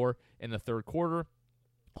the floor in the third quarter,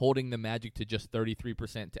 holding the Magic to just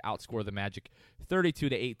 33% to outscore the Magic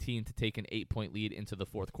 32-18 to take an 8-point lead into the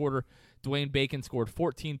fourth quarter. Dwayne Bacon scored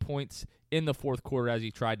 14 points in the fourth quarter as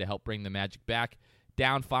he tried to help bring the Magic back.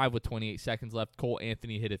 Down 5 with 28 seconds left, Cole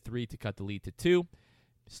Anthony hit a 3 to cut the lead to 2.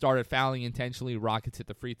 Started fouling intentionally. Rockets hit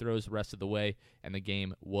the free throws the rest of the way, and the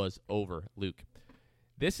game was over. Luke,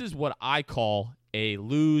 this is what I call a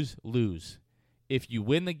lose-lose. If you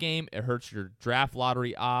win the game, it hurts your draft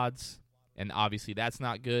lottery odds, and obviously that's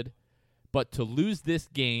not good. But to lose this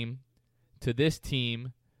game to this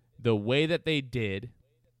team the way that they did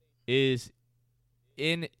is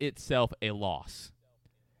in itself a loss.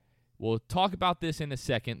 We'll talk about this in a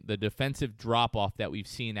second, the defensive drop-off that we've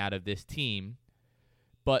seen out of this team.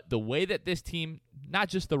 But the way that this team, not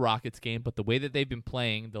just the Rockets game, but the way that they've been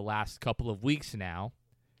playing the last couple of weeks now,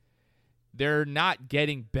 they're not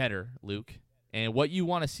getting better, Luke. And what you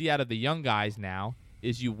want to see out of the young guys now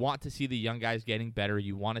is you want to see the young guys getting better.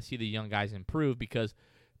 You want to see the young guys improve, because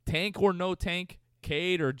tank or no tank,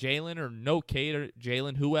 Cade or Jalen, or no Cade or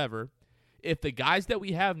Jalen, whoever, if the guys that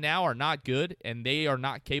we have now are not good and they are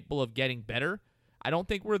not capable of getting better, I don't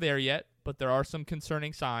think we're there yet, but there are some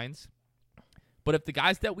concerning signs. But if the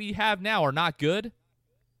guys that we have now are not good,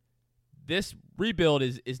 this rebuild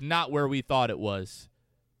is not where we thought it was,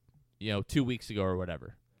 2 weeks ago or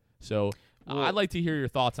whatever. So I'd like to hear your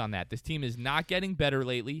thoughts on that. This team is not getting better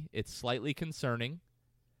lately. It's slightly concerning.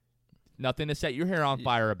 Nothing to set your hair on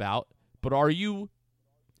fire about. But do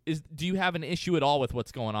you have an issue at all with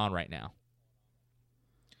what's going on right now?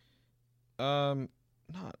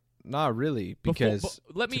 Not really, because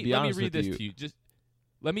let me read this to you. Just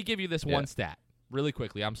let me give you this one stat really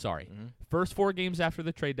quickly. I'm sorry. Mm-hmm. First 4 games after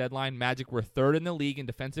the trade deadline, Magic were 3rd in the league in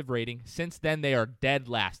defensive rating. Since then, they are dead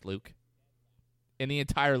last, Luke, in the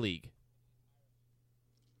entire league.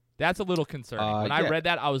 That's a little concerning. When I read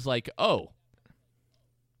that, I was like, oh.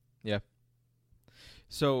 Yeah.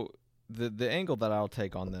 So the angle that I'll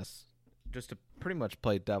take on this, just to pretty much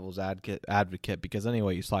play devil's advocate, because any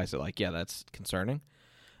way you slice it, that's concerning,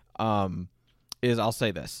 is I'll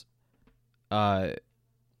say this.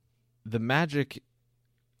 The Magic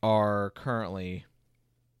are currently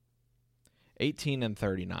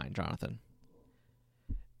 18-39, Jonathan.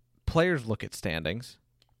 Players look at standings.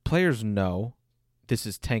 Players know this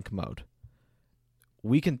is tank mode.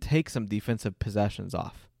 We can take some defensive possessions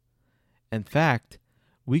off. In fact,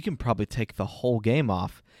 we can probably take the whole game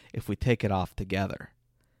off if we take it off together.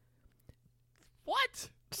 What?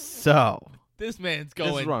 So this man's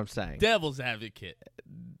going. This is what I'm saying. Devil's advocate.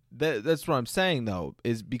 That's what I'm saying, though,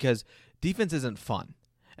 is because defense isn't fun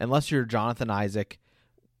unless you're Jonathan Isaac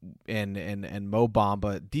and Mo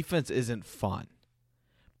Bamba. Defense isn't fun.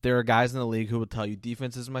 There are guys in the league who will tell you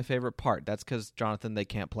defense is my favorite part. That's because, Jonathan, they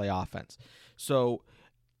can't play offense. So,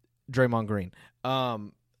 Draymond Green.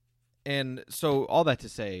 And so all that to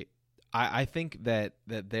say, I think that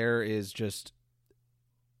there is just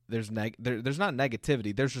there's not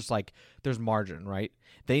negativity. There's just there's margin, right?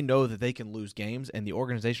 They know that they can lose games, and the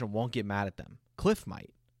organization won't get mad at them. Cliff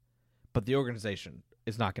might, but the organization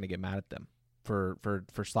is not going to get mad at them for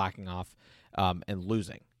slacking off and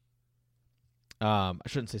losing. I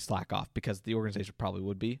shouldn't say slack off because the organization probably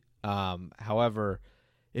would be. However,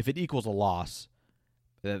 if it equals a loss,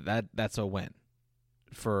 that's a win.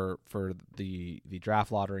 For the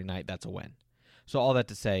draft lottery night, that's a win. So all that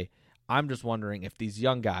to say, I'm just wondering if these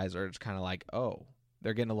young guys are just kind of like, oh,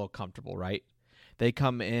 they're getting a little comfortable, right? They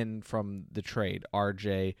come in from the trade,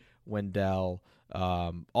 RJ, Wendell,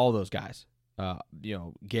 all those guys.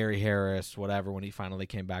 Gary Harris, whatever, when he finally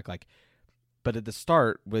came back. But at the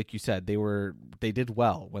start, like you said, they did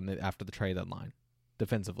well after the trade deadline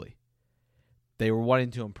defensively. They were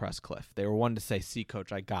wanting to impress Cliff. They were wanting to say, "See,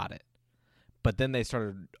 coach, I got it." But then they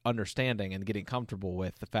started understanding and getting comfortable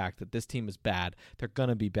with the fact that this team is bad. They're going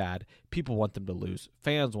to be bad. People want them to lose.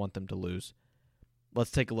 Fans want them to lose.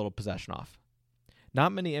 Let's take a little possession off.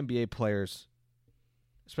 Not many NBA players,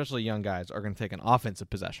 especially young guys, are going to take an offensive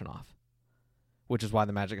possession off, which is why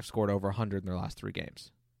the Magic have scored over 100 in their last 3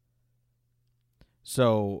 games.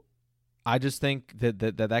 So I just think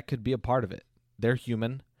that could be a part of it. They're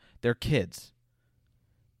human. They're kids.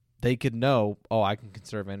 They could know, I can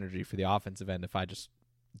conserve energy for the offensive end if I just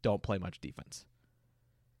don't play much defense.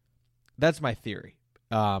 That's my theory.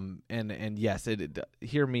 And yes,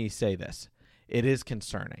 hear me say this. It is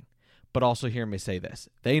concerning. But also hear me say this.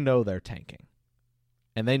 They know they're tanking.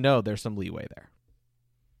 And they know there's some leeway there.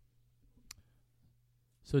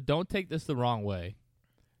 So don't take this the wrong way.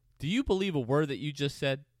 Do you believe a word that you just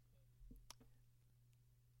said?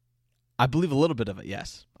 I believe a little bit of it,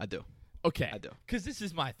 yes. I do. Okay. I do. Because this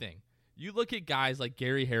is my thing. You look at guys like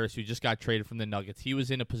Gary Harris, who just got traded from the Nuggets. He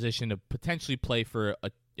was in a position to potentially play for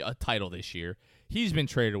a title this year. He's been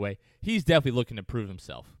traded away. He's definitely looking to prove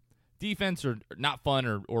himself. Defense or not fun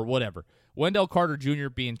or whatever. Wendell Carter Jr.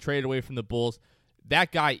 being traded away from the Bulls,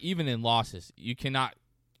 that guy, even in losses,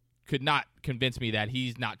 could not convince me that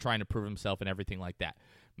he's not trying to prove himself and everything like that.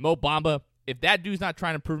 Mo Bamba, if that dude's not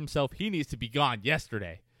trying to prove himself, he needs to be gone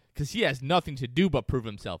yesterday because he has nothing to do but prove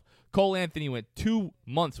himself. Cole Anthony went 2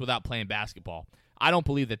 months without playing basketball. I don't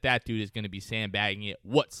believe that dude is going to be sandbagging it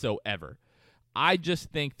whatsoever. I just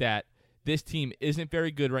think that this team isn't very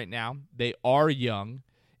good right now. They are young.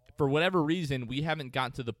 For whatever reason, we haven't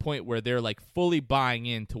gotten to the point where they're fully buying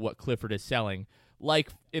into what Clifford is selling. Like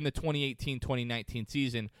in the 2018-2019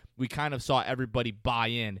 season, we kind of saw everybody buy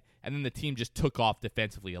in, and then the team just took off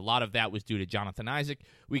defensively. A lot of that was due to Jonathan Isaac.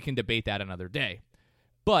 We can debate that another day.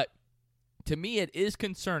 But to me, it is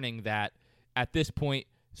concerning that at this point,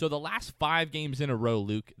 so the last 5 games in a row,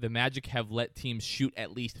 Luke, the Magic have let teams shoot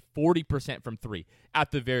at least 40% from 3,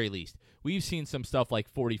 at the very least. We've seen some stuff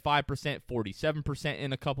like 45%, 47%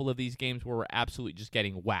 in a couple of these games where we're absolutely just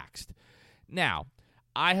getting waxed. Now,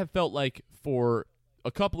 I have felt like for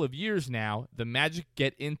a couple of years now, the Magic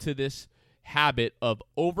get into this habit of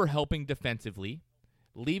overhelping defensively,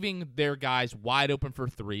 leaving their guys wide open for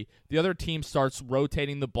 3. The other team starts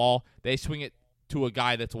rotating the ball. They swing it to a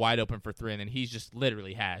guy that's wide open for 3, and then he just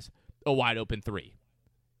literally has a wide open 3.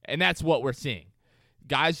 And that's what we're seeing.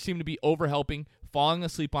 Guys seem to be overhelping, falling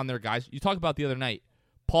asleep on their guys. You talk about the other night,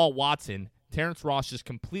 Paul Watson, Terrence Ross just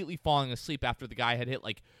completely falling asleep after the guy had hit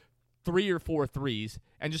 3 or 4 threes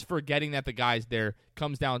and just forgetting that the guy's there,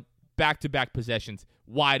 comes down back-to-back possessions,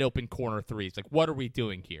 wide open corner threes. What are we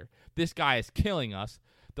doing here? This guy is killing us.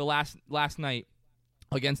 The last night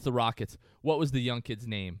against the Rockets, what was the young kid's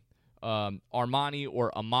name? Armani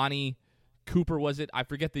or Amani Cooper, was it? I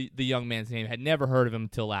forget the young man's name. Had never heard of him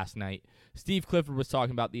until last night. Steve Clifford was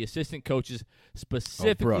talking about the assistant coaches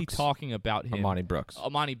specifically talking about him. Amani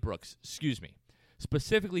Brooks, excuse me.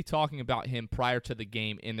 Specifically talking about him prior to the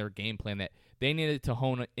game in their game plan, that they needed to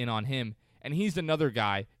hone in on him. And he's another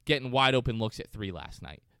guy getting wide open looks at 3 last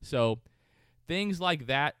night. So things like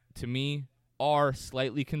that, to me, are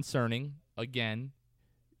slightly concerning. Again,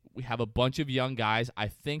 we have a bunch of young guys. I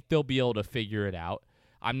think they'll be able to figure it out.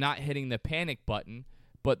 I'm not hitting the panic button,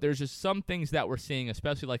 but there's just some things that we're seeing,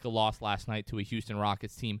 especially like a loss last night to a Houston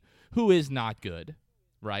Rockets team who is not good,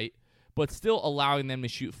 right? But still allowing them to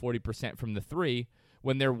shoot 40% from the 3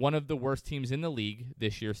 when they're one of the worst teams in the league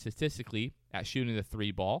this year statistically at shooting the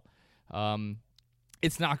 3 ball.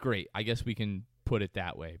 It's not great. I guess we can put it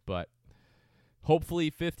that way. But hopefully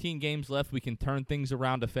 15 games left, we can turn things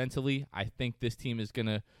around defensively. I think this team is going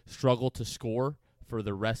to struggle to score for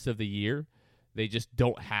the rest of the year. They just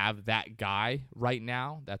don't have that guy right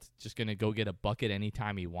now that's just going to go get a bucket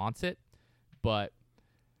anytime he wants it. But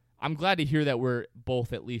I'm glad to hear that we're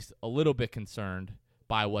both at least a little bit concerned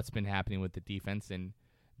by what's been happening with the defense. And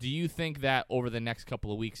do you think that over the next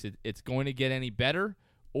couple of weeks it's going to get any better?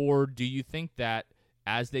 Or do you think that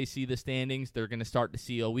as they see the standings, they're going to start to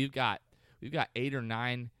see, we've got 8 or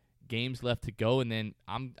 9 games left to go, and then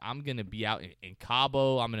I'm going to be out in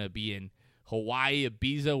Cabo. I'm going to be in Hawaii,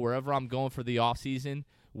 Ibiza, wherever I'm going for the offseason.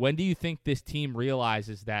 When do you think this team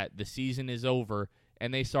realizes that the season is over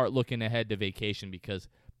and they start looking ahead to vacation? Because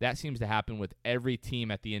that seems to happen with every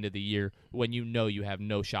team at the end of the year when you know you have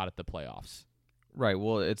no shot at the playoffs. Right.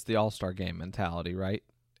 Well, it's the all-star game mentality, right?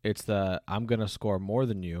 It's the I'm going to score more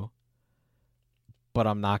than you, but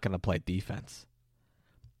I'm not going to play defense.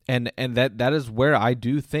 And that is where I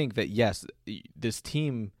do think that, yes, this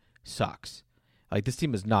team sucks. Like, this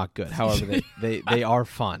team is not good. However, they are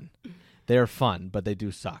fun. They are fun, but they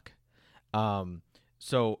do suck.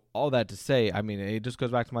 So all that to say, I mean, it just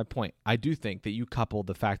goes back to my point. I do think that you couple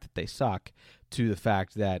the fact that they suck to the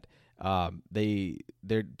fact that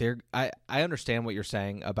they're I understand what you're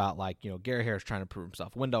saying about, like, you know, Gary Harris trying to prove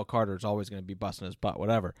himself. Wendell Carter is always going to be busting his butt,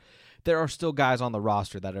 whatever. There are still guys on the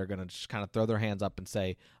roster that are going to just kind of throw their hands up and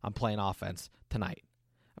say, I'm playing offense tonight.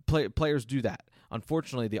 Players do that.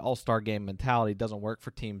 Unfortunately, the all-star game mentality doesn't work for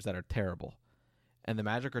teams that are terrible. And the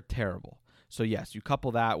Magic are terrible. So, yes, you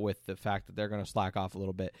couple that with the fact that they're going to slack off a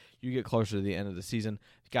little bit. You get closer to the end of the season,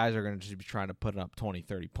 guys are going to just be trying to put up 20,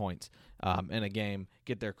 30 points in a game,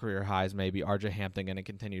 get their career highs maybe. RJ Hampton going to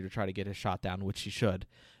continue to try to get his shot down, which he should.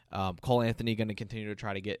 Cole Anthony going to continue to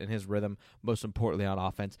try to get in his rhythm, most importantly on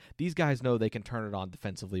offense. These guys know they can turn it on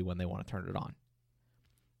defensively when they want to turn it on.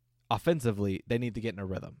 Offensively, they need to get in a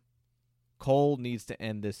rhythm. Cole needs to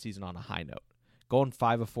end this season on a high note. Going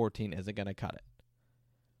 5 of 14 isn't going to cut it.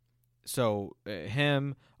 So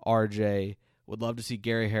him, RJ, would love to see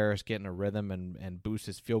Gary Harris get in a rhythm and boost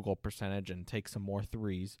his field goal percentage and take some more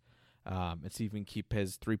threes and see if he can keep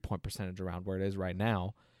his three-point percentage around where it is right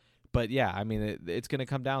now. But, yeah, I mean, it's going to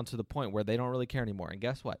come down to the point where they don't really care anymore. And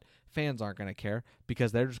guess what? Fans aren't going to care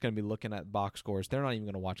because they're just going to be looking at box scores. They're not even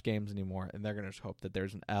going to watch games anymore, and they're going to just hope that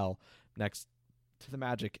there's an L next to the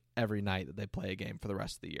Magic every night that they play a game for the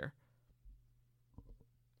rest of the year.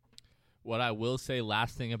 What I will say,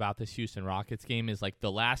 last thing about this Houston Rockets game is, like,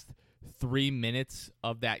 the last 3 minutes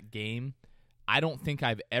of that game, I don't think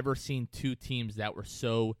I've ever seen two teams that were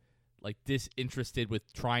so, like, disinterested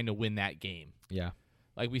with trying to win that game. Yeah.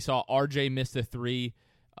 Like, we saw RJ miss a three.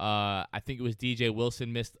 I think it was DJ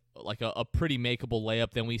Wilson missed, like, a pretty makeable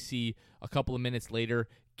layup. Then we see a couple of minutes later,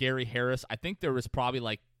 Gary Harris, I think there was probably,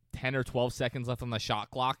 like, 10 or 12 seconds left on the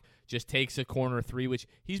shot clock, just takes a corner three, which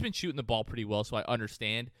he's been shooting the ball pretty well, so I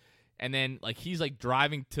understand. And then, like, he's, like,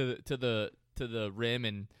 driving to the rim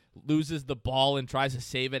and loses the ball and tries to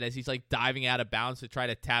save it as he's, like, diving out of bounds to try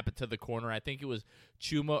to tap it to the corner. I think it was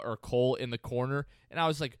Chuma or Cole in the corner. And I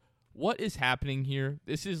was like, what is happening here?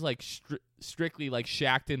 This is, like, strictly, like,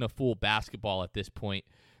 Shaqtin' in a full basketball at this point.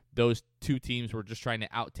 Those two teams were just trying to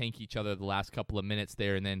out-tank each other the last couple of minutes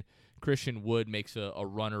there. And then Christian Wood makes a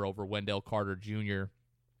runner over Wendell Carter Jr.,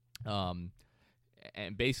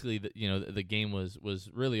 and basically, the game was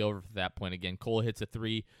really over from that point. Again, Cole hits a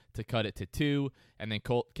three to cut it to 2, and then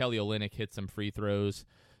Kelly Olynyk hit some free throws.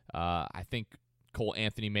 I think Cole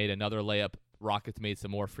Anthony made another layup. Rockets made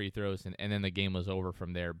some more free throws, and then the game was over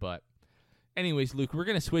from there. But anyways, Luke, we're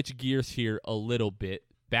going to switch gears here a little bit,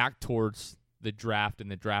 back towards the draft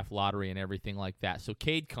and the draft lottery and everything like that. So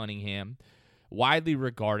Cade Cunningham, widely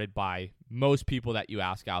regarded by most people that you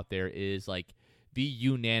ask out there, is like the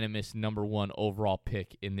unanimous number 1 overall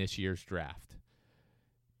pick in this year's draft.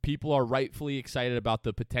 People are rightfully excited about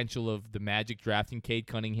the potential of the Magic drafting Cade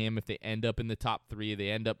Cunningham. If they end up in the top 3,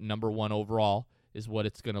 they end up number 1 overall, is what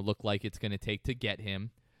it's going to look like it's going to take to get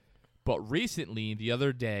him. But recently, the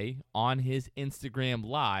other day, on his Instagram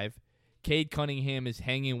Live, Cade Cunningham is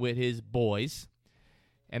hanging with his boys,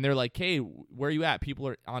 and they're like, "Hey, where are you at?" People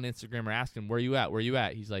are on Instagram are asking, "Where are you at? Where are you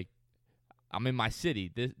at?" He's like, "I'm in my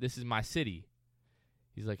city. This is my city."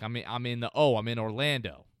 He's like, I'm in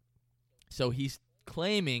Orlando. So he's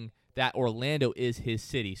claiming that Orlando is his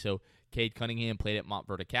city. So Cade Cunningham played at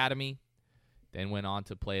Montverde Academy, then went on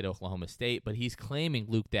to play at Oklahoma State. But he's claiming,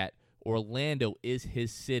 Luke, that Orlando is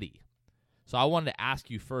his city. So I wanted to ask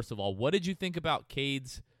you, first of all, what did you think about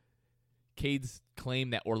Cade's claim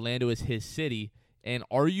that Orlando is his city, and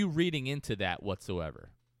are you reading into that whatsoever?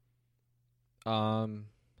 I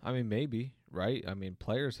mean, maybe, right? I mean,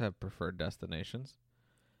 players have preferred destinations.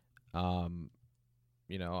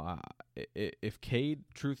 If Cade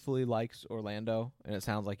truthfully likes Orlando, and it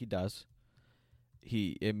sounds like he does,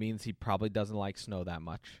 it means he probably doesn't like snow that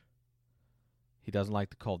much. He doesn't like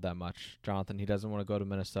the cold that much. Jonathan, he doesn't want to go to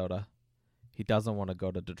Minnesota. He doesn't want to go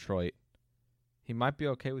to Detroit. He might be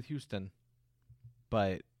okay with Houston,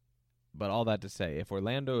 but all that to say, if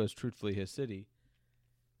Orlando is truthfully his city,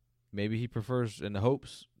 maybe he prefers, in the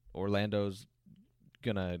hopes, Orlando's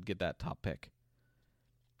gonna get that top pick.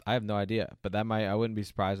 I have no idea, but I wouldn't be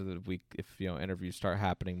surprised if interviews start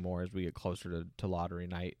happening more as we get closer to lottery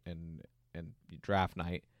night and draft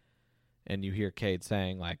night, and you hear Cade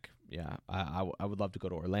saying like, yeah, I would love to go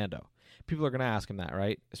to Orlando. People are going to ask him that,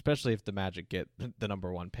 right? Especially if the Magic get the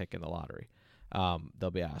number 1 pick in the lottery.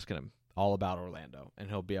 They'll be asking him all about Orlando, and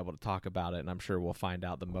he'll be able to talk about it, and I'm sure we'll find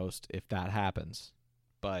out the most if that happens.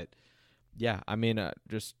 But yeah, I mean,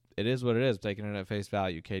 just it is what it is. Taking it at face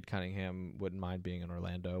value, Cade Cunningham wouldn't mind being in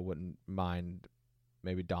Orlando, wouldn't mind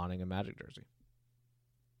maybe donning a Magic jersey.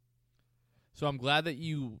 So I'm glad that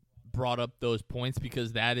you brought up those points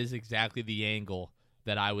because that is exactly the angle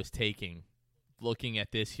that I was taking, looking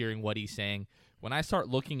at this, hearing what he's saying. When I start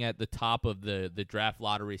looking at the top of the draft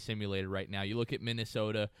lottery simulator right now, you look at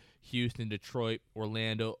Minnesota, Houston, Detroit,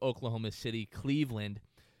 Orlando, Oklahoma City, Cleveland.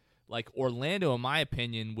 Like Orlando, in my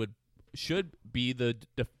opinion, should be the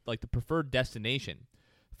preferred destination.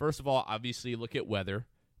 First of all, obviously look at weather,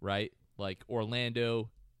 right? Like Orlando,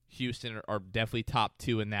 Houston are definitely top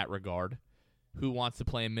 2 in that regard. Who wants to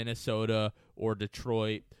play in Minnesota or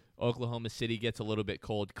Detroit? Oklahoma City gets a little bit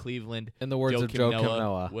cold. Cleveland, in the words of Joakim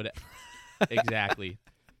Noah. Exactly.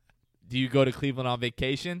 Do you go to Cleveland on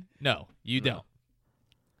vacation? No, you don't.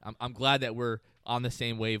 I'm glad that we're on the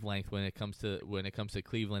same wavelength when it comes to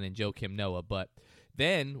Cleveland and Joakim Noah. But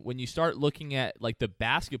then when you start looking at like the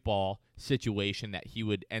basketball situation that he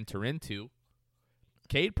would enter into,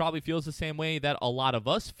 Cade probably feels the same way that a lot of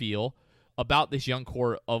us feel about this young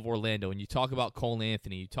core of Orlando. And you talk about Cole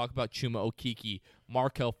Anthony, you talk about Chuma Okeke,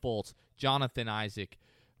 Markelle Fultz, Jonathan Isaac,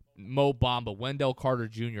 Mo Bamba, Wendell Carter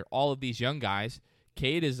Jr., all of these young guys.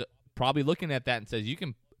 Cade is probably looking at that and says, you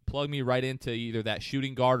can plug me right into either that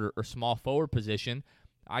shooting guard or small forward position.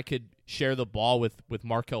 I could share the ball with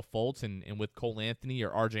Markelle Fultz and with Cole Anthony or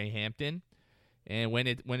RJ Hampton. And when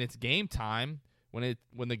it's game time, when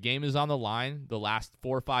the game is on the line, the last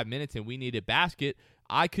 4 or 5 minutes, and we need a basket,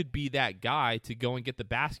 I could be that guy to go and get the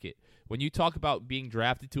basket. When you talk about being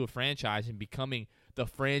drafted to a franchise and becoming the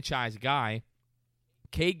franchise guy,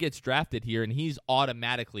 Cade gets drafted here, and he's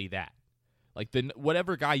automatically that. Like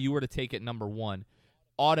whatever guy you were to take at number 1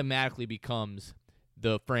 automatically becomes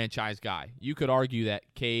the franchise guy. You could argue that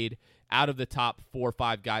Cade, out of the top 4 or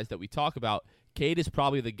 5 guys that we talk about, Cade is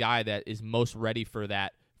probably the guy that is most ready for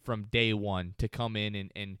that from day one, to come in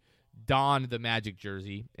and don the Magic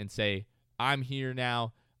jersey and say, I'm here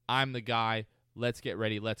now, I'm the guy, let's get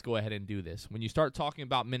ready, let's go ahead and do this. When you start talking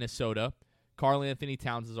about Minnesota, Karl Anthony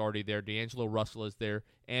Towns is already there, D'Angelo Russell is there,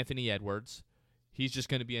 Anthony Edwards, he's just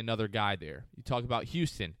going to be another guy there. You talk about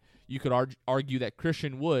Houston, you could argue that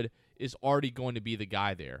Christian Wood is already going to be the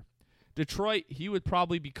guy there. Detroit, he would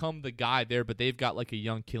probably become the guy there, but they've got like a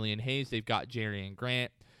young Killian Hayes, they've got Jerian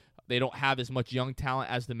Grant. They don't have as much young talent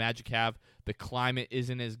as the Magic have. The climate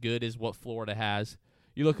isn't as good as what Florida has.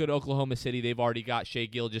 You look at Oklahoma City, they've already got Shai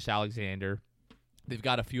Gilgeous-Alexander. They've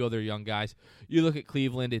got a few other young guys. You look at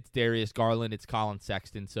Cleveland, it's Darius Garland, it's Colin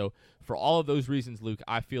Sexton. So for all of those reasons, Luke,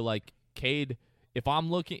 I feel like Cade, if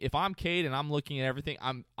I'm Cade and I'm looking at everything,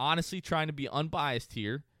 I'm honestly trying to be unbiased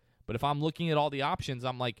here. But if I'm looking at all the options,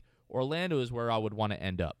 I'm like, Orlando is where I would want to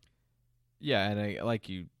end up. Yeah, and like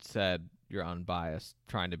you said, you're unbiased,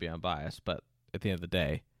 trying to be unbiased, but at the end of the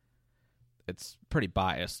day, it's pretty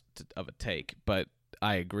biased of a take. But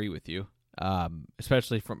I agree with you,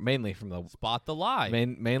 especially mainly from the spot the lie,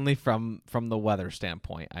 mainly from the weather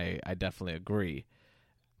standpoint. I definitely agree.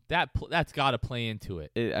 That's got to play into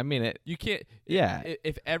it. You can't. Yeah,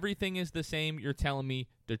 if everything is the same, you're telling me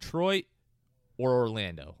Detroit or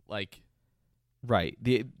Orlando, like right.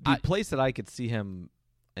 The place that I could see him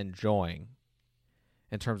enjoying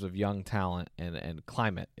in terms of young talent and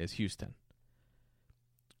climate is Houston.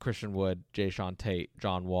 Christian Wood, Jayshawn Tate,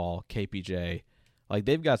 John Wall, KPJ. Like,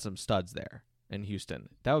 they've got some studs there in Houston.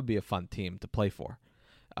 That would be a fun team to play for.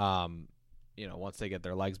 Once they get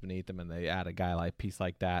their legs beneath them and they add a piece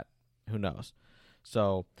like that, who knows?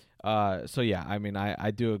 So yeah,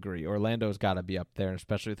 I do agree. Orlando's got to be up there, and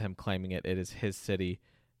especially with him claiming it is his city.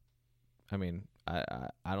 I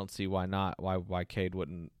don't see why not. Why Cade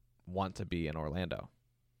wouldn't want to be in Orlando.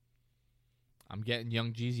 I'm getting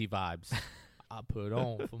Young Jeezy vibes. I put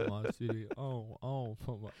on for my city, on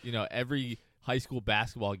for my. Every high school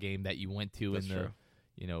basketball game that you went to That's in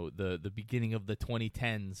true. the beginning of the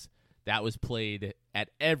 2010s, that was played at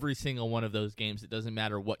every single one of those games. It doesn't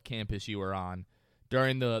matter what campus you were on.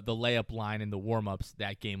 During the layup line and the warm-ups,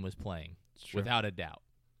 that game was playing, without a doubt.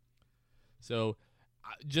 So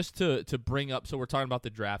just to bring up, so we're talking about the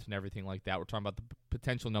draft and everything like that. We're talking about the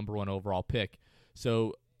potential number 1 overall pick.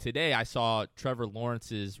 So today I saw Trevor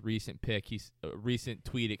Lawrence's recent pick. Recent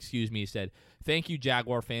tweet, He said, "Thank you,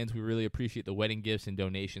 Jaguar fans. We really appreciate the wedding gifts and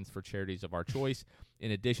donations for charities of our choice.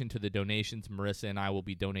 In addition to the donations, Marissa and I will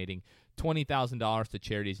be donating $20,000 to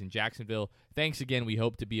charities in Jacksonville. Thanks again. We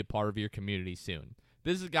hope to be a part of your community soon."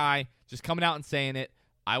 This is a guy just coming out and saying it.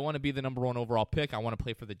 I want to be the number 1 overall pick. I want to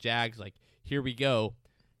play for the Jags. Like, here we go.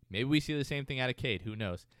 Maybe we see the same thing out of Cade. Who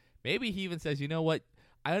knows? Maybe he even says, you know what?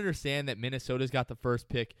 I understand that Minnesota's got the first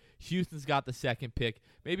pick. Houston's got the second pick.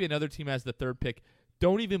 Maybe another team has the third pick.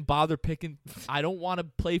 Don't even bother picking. I don't want to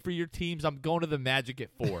play for your teams. I'm going to the Magic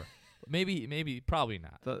at 4. Maybe, probably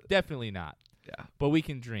not. Definitely not. Yeah. But we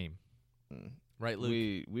can dream. Right, Luke?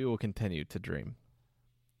 We will continue to dream.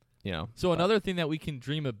 So another thing that we can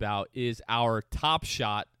dream about is our Top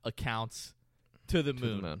Shot accounts to the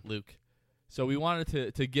moon, Luke. So we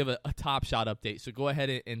wanted to give a Top Shot update. So go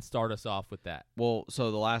ahead and start us off with that. Well,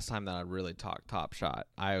 so the last time that I really talked Top Shot,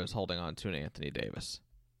 I was holding on to an Anthony Davis.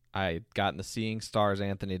 I had gotten the Seeing Stars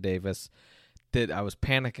Anthony Davis. I was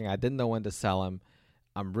panicking. I didn't know when to sell him.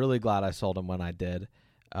 I'm really glad I sold him when I did.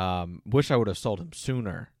 Wish I would have sold him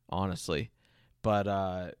sooner, honestly. But,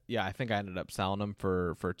 I think I ended up selling him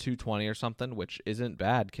for $220 or something, which isn't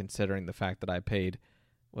bad considering the fact that I paid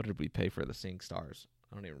 – what did we pay for the Seeing Stars?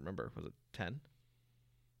 I don't even remember. Was it $10?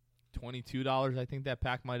 $22, I think that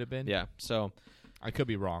pack might have been. Yeah, so I could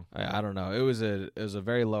be wrong. I don't know. It was a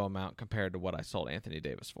very low amount compared to what I sold Anthony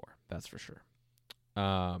Davis for. That's for sure.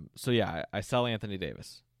 I sell Anthony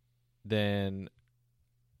Davis. Then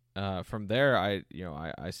from there,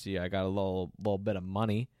 I see I got a little bit of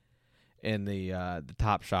money in the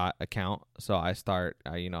Top Shot account. So I start.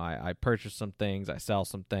 I purchase some things. I sell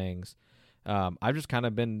some things. I've just kind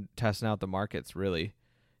of been testing out the markets, really.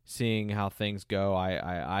 Seeing how things go.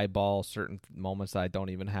 I eyeball certain moments that I don't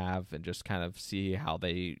even have and just kind of see how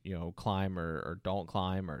they, climb or don't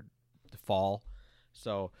climb or fall.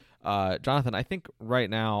 So, Jonathan, I think right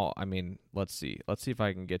now, let's see if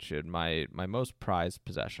I can get you my most prized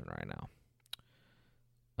possession right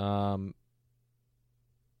now.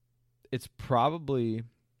 It's probably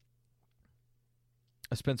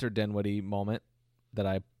a Spencer Dinwiddie moment that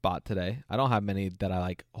I bought today. I don't have many that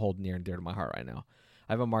I hold near and dear to my heart right now.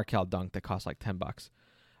 I have a Markelle dunk that costs $10.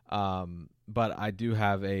 But I do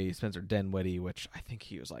have a Spencer Dinwiddie, which I think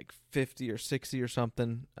he was 50 or 60 or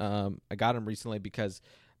something. I got him recently because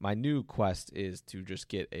my new quest is to just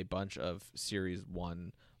get a bunch of Series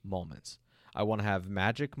 1 moments. I want to have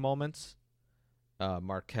Magic moments,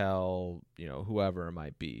 Markelle, whoever it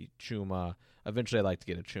might be, Chuma. Eventually I'd like to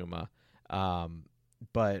get a Chuma.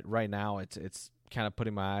 But right now it's kind of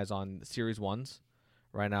putting my eyes on Series 1s.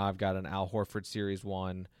 Right now I've got an Al Horford Series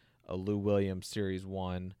 1, a Lou Williams Series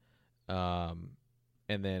 1, and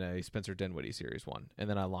then a Spencer Dinwiddie Series 1. And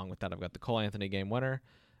then along with that, I've got the Cole Anthony game winner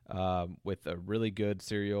with a really good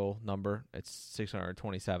serial number. It's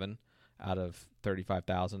 627 out of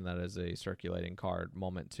 35,000. That is a circulating card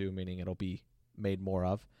moment too, meaning it'll be made more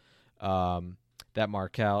of. That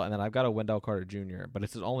Markelle, and then I've got a Wendell Carter Jr., but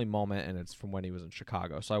it's his only moment, and it's from when he was in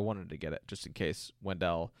Chicago. So I wanted to get it just in case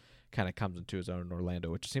Wendell kind of comes into his own in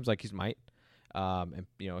Orlando, which it seems like he might. And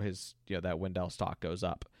his that Wendell stock goes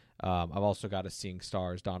up. I've also got a Seeing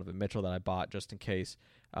Stars Donovan Mitchell that I bought just in case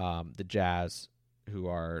the Jazz, who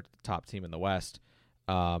are the top team in the West,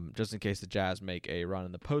 just in case the Jazz make a run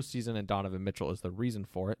in the postseason and Donovan Mitchell is the reason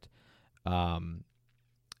for it.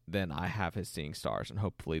 Then I have his Seeing Stars, and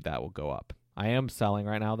hopefully that will go up. I am selling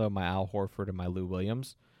right now, though, my Al Horford and my Lou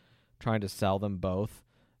Williams, trying to sell them both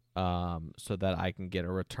so that I can get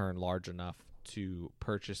a return large enough to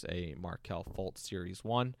purchase a Markelle Fultz Series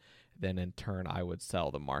 1. Then, in turn, I would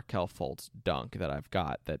sell the Markelle Fultz dunk that I've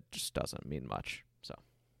got that just doesn't mean much.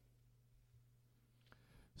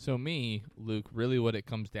 So me, Luke, really what it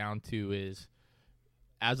comes down to is,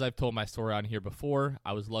 as I've told my story on here before,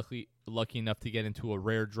 I was lucky enough to get into a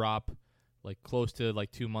rare drop close to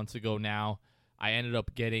 2 months ago now. I ended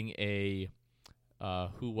up getting a a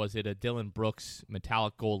Dylan Brooks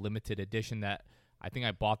Metallic Gold Limited Edition that I think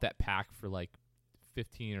I bought that pack for I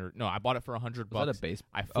bought it for $100. Was that a base?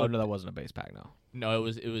 No, that wasn't a base pack. No,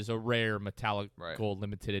 it was a rare Metallic Gold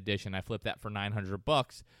Limited Edition. I flipped that for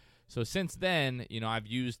 $900. So since then, I've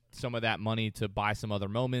used some of that money to buy some other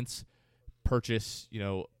moments, purchase,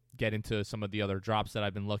 get into some of the other drops that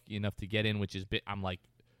I've been lucky enough to get in, which is I'm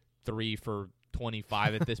 3 for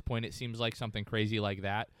 25 at this point. It seems like something crazy like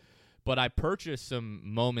that. But I purchased some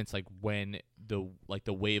moments when the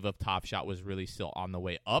wave of Top Shot was really still on the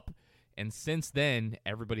way up. And since then,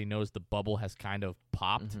 everybody knows the bubble has kind of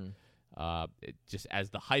popped. Mm-hmm. Just as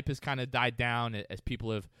the hype has kind of died down, as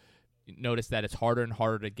people have notice that it's harder and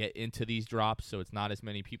harder to get into these drops, so it's not as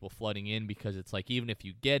many people flooding in, because it's like even if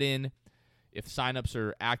you get in, if signups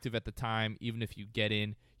are active at the time, even if you get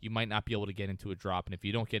in, you might not be able to get into a drop. And if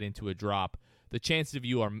you don't get into a drop, the chances of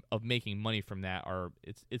you of making money from that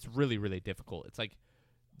it's really, really difficult. It's like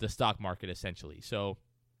the stock market essentially. So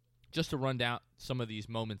just to run down some of these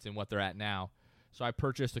moments and what they're at now. So I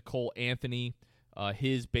purchased a Cole Anthony,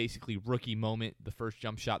 his basically rookie moment, the first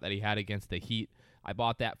jump shot that he had against the Heat. I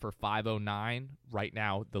bought that for $509. Right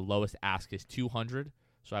now, the lowest ask is $200,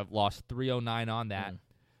 so I've lost $309 on that.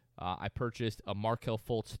 I purchased a Markelle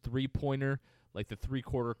Fultz three-pointer, like the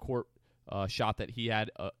three-quarter court shot that he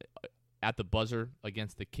had at the buzzer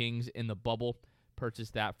against the Kings in the bubble.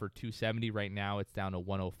 Purchased that for $270. Right now, it's down to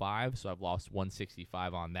 $105, so I've lost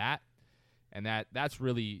 $165 on that. And that's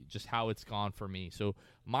really just how it's gone for me. So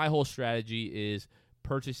my whole strategy is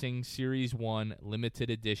purchasing Series 1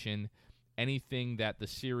 limited edition, anything that the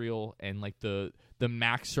serial and like the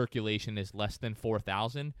max circulation is less than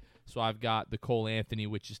 4,000. So I've got the Cole Anthony,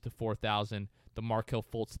 which is to 4,000, the Markelle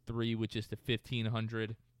Fultz 3, which is to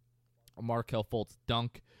 1,500, a Markelle Fultz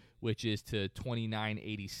dunk, which is to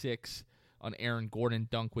 2,986, an Aaron Gordon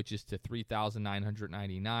dunk, which is to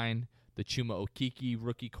 3,999, the Chuma Okeke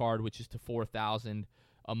rookie card, which is to 4,000,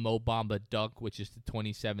 a Mo Bamba dunk, which is to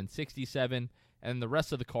 2,767, and the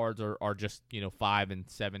rest of the cards are just, $5 and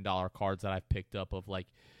 $7 cards that I've picked up of like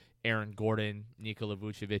Aaron Gordon, Nikola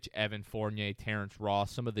Vucevic, Evan Fournier, Terrence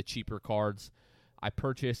Ross, some of the cheaper cards. I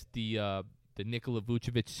purchased the Nikola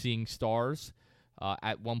Vucevic Seeing Stars.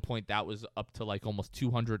 At one point, that was up to like almost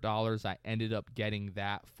 $200. I ended up getting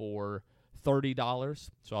that for $30,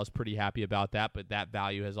 so I was pretty happy about that, but that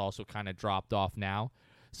value has also kind of dropped off now.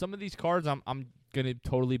 Some of these cards I'm going to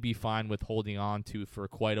totally be fine with holding on to for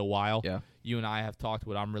quite a while. Yeah. You and I have talked.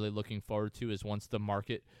 What I'm really looking forward to is once the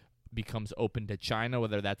market becomes open to China,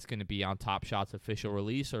 whether that's going to be on Top Shot's official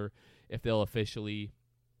release or if they'll officially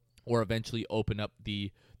or eventually open up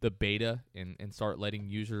the beta and start letting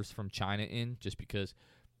users from China in, just because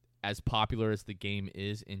as popular as the game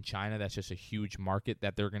is in China, that's just a huge market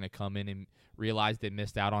that they're going to come in and realize they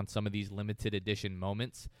missed out on some of these limited edition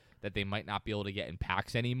moments that they might not be able to get in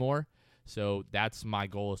packs anymore. So that's my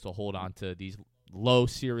goal, is to hold on to these low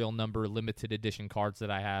serial number limited edition cards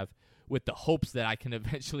that I have with the hopes that I can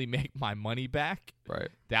eventually make my money back. Right.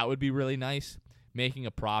 That would be really nice. Making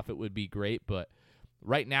a profit would be great, but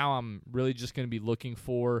right now I'm really just going to be looking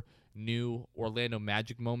for new Orlando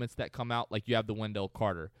Magic moments that come out. Like you have the Wendell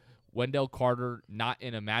Carter. Wendell Carter, not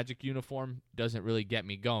in a Magic uniform, doesn't really get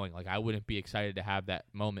me going. Like I wouldn't be excited to have that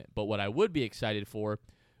moment. But what I would be excited for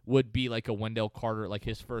would be like a Wendell Carter, like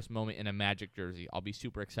his first moment in a Magic jersey. I'll be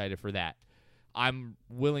super excited for that. I'm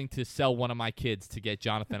willing to sell one of my kids to get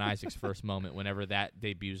Jonathan Isaac's first moment whenever that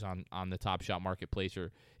debuts on the Top Shot Marketplace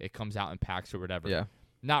or it comes out in packs or whatever. Yeah.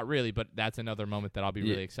 Not really, but that's another moment that I'll be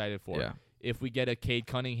really excited for. Yeah. If we get a Cade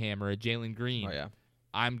Cunningham or a Jalen Green,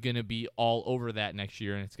 I'm going to be all over that next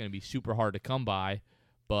year, and it's going to be super hard to come by,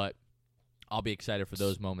 but I'll be excited for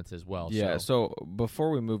those moments as well. Yeah, so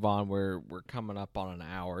before we move on, we're coming up on an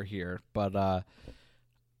hour here, but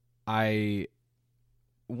I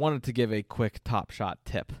wanted to give a quick Top Shot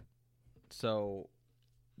tip. So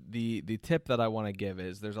the tip that I want to give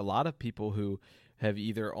is there's a lot of people who have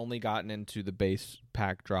either only gotten into the base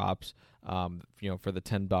pack drops, for the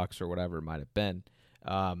 $10 or whatever it might have been.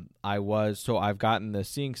 I've gotten the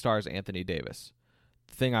Seeing Stars Anthony Davis.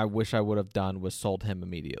 The thing I wish I would have done was sold him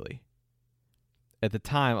immediately. At the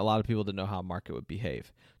time, a lot of people didn't know how market would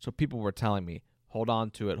behave. So people were telling me, hold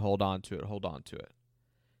on to it, hold on to it, hold on to it.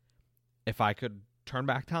 If I could turn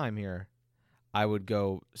back time here, I would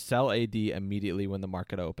go sell AD immediately when the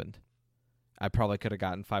market opened. I probably could have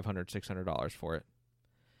gotten $500, $600 for it.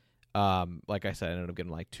 Like I said, I ended up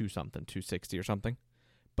getting like $260 or something.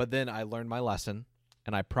 But then I learned my lesson,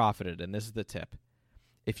 and I profited, and this is the tip.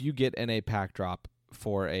 If you get in a pack drop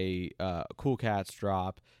for a Cool Cats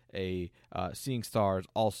drop, a Seeing Stars,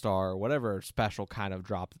 All-Star, whatever special kind of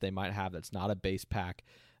drop that they might have that's not a base pack,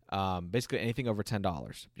 basically anything over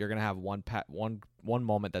 $10, you're going to have one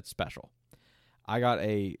moment that's special. I got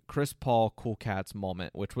a Chris Paul Cool Cats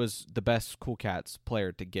moment, which was the best Cool Cats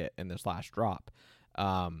player to get in this last drop,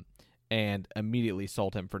 and immediately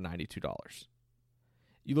sold him for $92.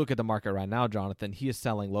 You look at the market right now, Jonathan, he is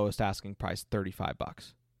selling lowest asking price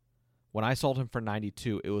 $35. When I sold him for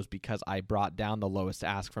 $92, it was because I brought down the lowest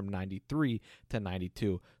ask from $93 to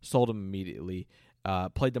 $92, sold him immediately,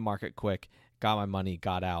 played the market quick, got my money,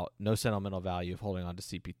 got out. No sentimental value of holding on to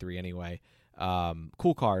CP3 anyway.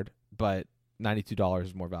 Cool card, but $92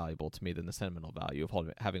 is more valuable to me than the sentimental value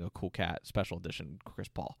of having a Cool Cat special edition Chris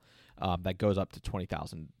Paul that goes up to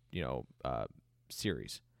 $20,000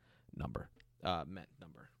 series number, mint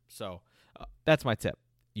number. So that's my tip.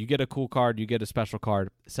 You get a cool card, you get a special card,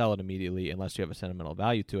 sell it immediately unless you have a sentimental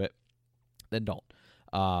value to it. Then don't.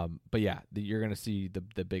 But yeah, you're going to see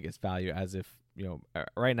the biggest value as if,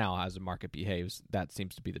 right now as the market behaves, that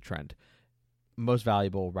seems to be the trend. Most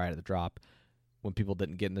valuable right at the drop when people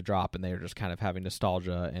didn't get in the drop and they were just kind of having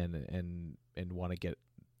nostalgia and want to get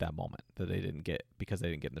that moment that they didn't get because they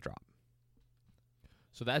didn't get in the drop.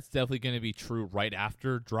 So that's definitely going to be true right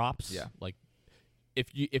after drops. Yeah. Like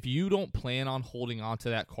if you don't plan on holding on to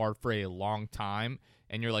that card for a long time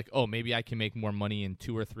and you're like, oh, maybe I can make more money in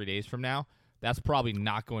 2 or 3 days from now, that's probably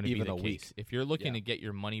not going to Even be the a case. week. If you're looking to get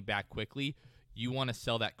your money back quickly, you want to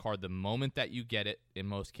sell that card the moment that you get it in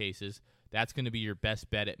most cases. That's going to be your best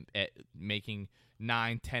bet at making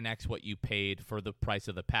 9, 10x what you paid for the price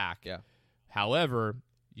of the pack. Yeah. However,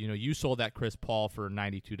 you sold that Chris Paul for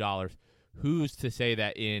 $92. Who's to say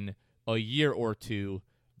that in a year or two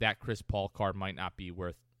that Chris Paul card might not be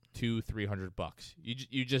worth $200-$300?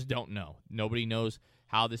 You just don't know. Nobody knows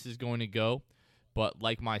how this is going to go. But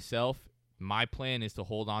like myself, my plan is to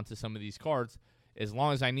hold on to some of these cards as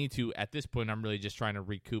long as I need to. At this point, I'm really just trying to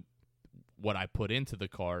recoup what I put into the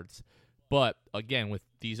cards. But again, with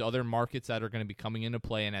these other markets that are going to be coming into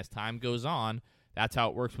play, and as time goes on, that's how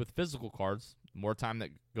it works with physical cards. More time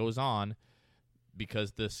that goes on,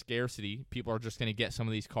 because the scarcity, people are just going to get some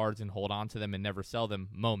of these cards and hold on to them and never sell them.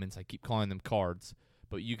 Moments, I keep calling them cards,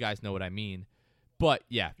 but you guys know what I mean. But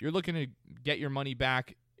yeah, if you're looking to get your money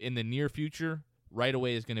back in the near future, right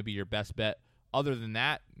away is going to be your best bet. Other than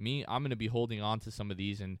that, I'm going to be holding on to some of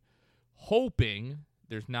these and hoping,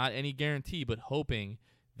 there's not any guarantee, but hoping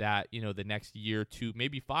that, the next year, 2,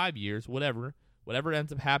 maybe 5 years, whatever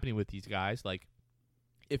ends up happening with these guys, like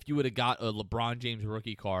if you would have got a LeBron James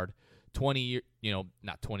rookie card 20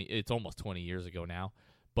 not 20, it's almost 20 years ago now,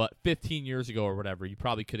 but 15 years ago or whatever, you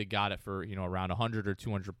probably could have got it for, around $100 or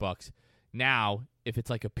 $200. Now, if it's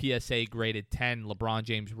like a PSA graded 10 LeBron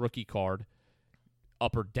James rookie card,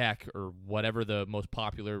 upper deck or whatever the most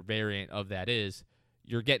popular variant of that is,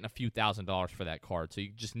 you're getting a few $1,000s for that card. So you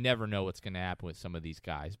just never know what's going to happen with some of these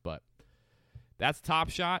guys. But that's Top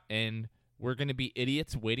Shot, and we're going to be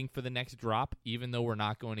idiots waiting for the next drop, even though we're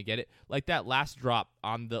not going to get it. Like that last drop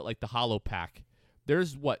on the Holo Pack,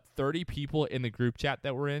 there's 30 people in the group chat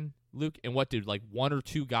that we're in, Luke, and what did 1 or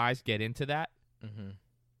 2 guys get into that? Mm-hmm.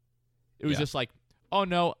 It was just like, oh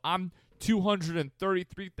no, I'm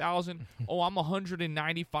 233,000. Oh, I'm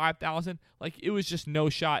 195,000. Like, it was just no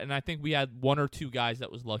shot. And I think we had 1 or 2 guys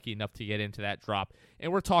that was lucky enough to get into that drop.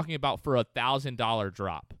 And we're talking about for $1,000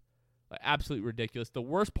 drop. Like, absolutely ridiculous. The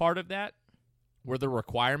worst part of that were the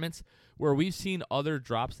requirements, where we've seen other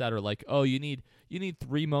drops that are like, oh, you need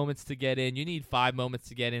 3 moments to get in. You need 5 moments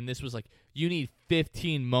to get in. This was like, you need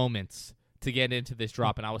 15 moments to get into this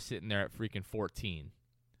drop. And I was sitting there at freaking 14.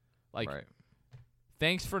 Like, right.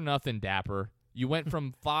 Thanks for nothing, Dapper. You went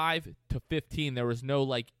from 5 to 15. There was no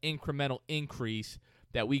incremental increase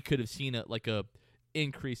that we could have seen a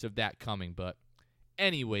increase of that coming. But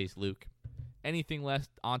anyways, Luke, anything left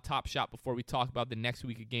on Top Shot before we talk about the next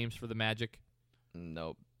week of games for the Magic?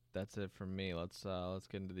 Nope, that's it from me. Let's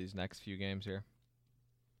get into these next few games here.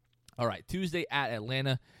 All right, Tuesday at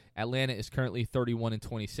Atlanta. Atlanta is currently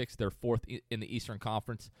 31-26. They're 4th in the Eastern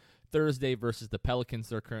Conference. Thursday versus the Pelicans,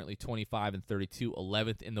 they're currently 25-32,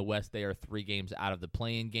 11th in the West. They are 3 games out of the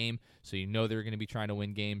play-in game, so they're going to be trying to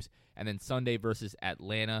win games. And then Sunday versus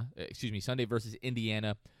Indiana,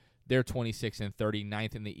 they're 26-30,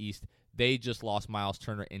 9th in the East. They just lost Miles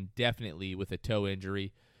Turner indefinitely with a toe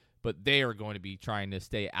injury, but they are going to be trying to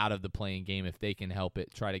stay out of the play-in game if they can help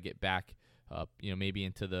it, try to get back maybe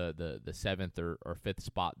into the 7th or 5th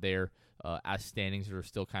spot there, as standings are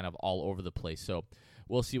still kind of all over the place. So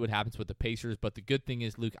we'll see what happens with the Pacers. But the good thing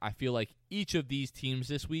is, Luke, I feel like each of these teams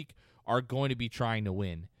this week are going to be trying to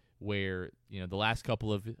win, where the last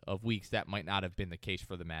couple of weeks that might not have been the case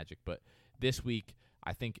for the Magic. But this week,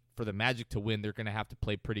 I think for the Magic to win, they're going to have to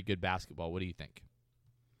play pretty good basketball. What do you think?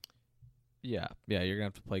 Yeah, you're going to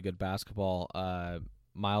have to play good basketball.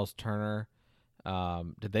 Miles Turner,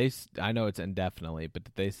 did they? I know it's indefinitely, but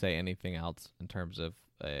did they say anything else in terms of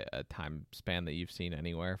a time span that you've seen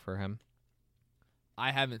anywhere for him?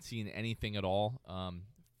 I haven't seen anything at all.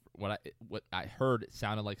 What I heard, it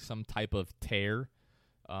sounded like some type of tear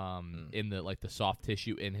in the soft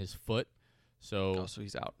tissue in his foot. So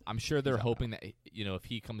he's out. I'm sure they're hoping that if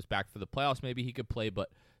he comes back for the playoffs, maybe he could play. But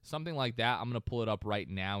something like that, I'm going to pull it up right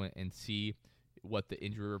now and see what the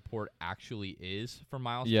injury report actually is for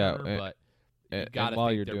Miles Turner. But you got to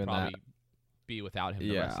think they'll probably be without him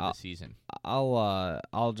the rest of the season.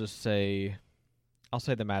 I'll just say I'll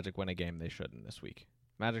say the Magic win a game they shouldn't this week.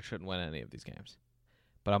 Magic shouldn't win any of these games,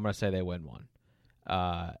 but I'm going to say they win one.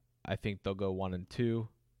 I think they'll go 1-2.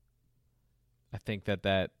 I think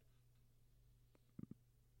that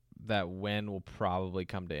win will probably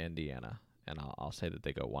come to Indiana, and I'll say that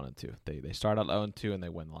they go 1-2. They start out 0-2 and they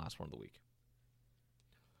win the last one of the week.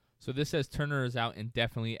 So this says Turner is out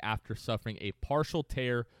indefinitely after suffering a partial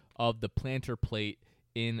tear of the plantar plate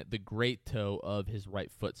in the great toe of his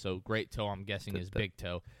right foot. So great toe, I'm guessing, is big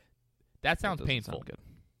toe. That sounds painful. Sound good.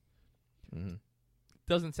 Mm-hmm.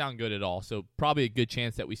 Doesn't sound good at all. So probably a good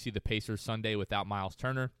chance that we see the Pacers Sunday without Miles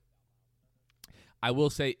Turner. I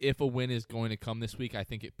will say if a win is going to come this week, I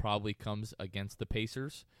think it probably comes against the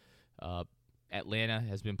Pacers. Atlanta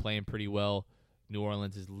has been playing pretty well. New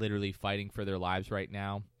Orleans is literally fighting for their lives right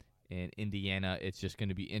now. And Indiana, it's just going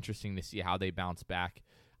to be interesting to see how they bounce back.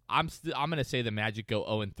 I'm going to say the Magic go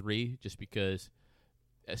 0-3 just because,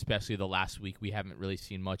 especially the last week, we haven't really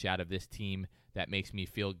seen much out of this team that makes me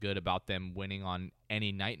feel good about them winning on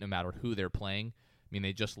any night, no matter who they're playing. I mean,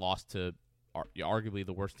 they just lost to arguably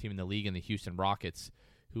the worst team in the league in the Houston Rockets,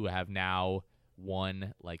 who have now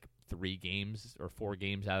won like 3 games or 4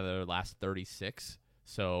 games out of their last 36.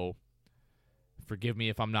 So forgive me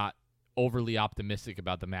if I'm not overly optimistic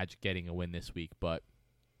about the Magic getting a win this week, but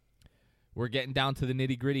we're getting down to the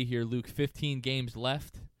nitty-gritty here, Luke. 15 games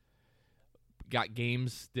left. Got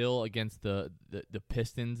games still against the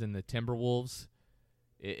Pistons and the Timberwolves.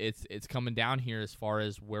 It's coming down here as far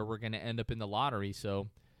as where we're going to end up in the lottery. So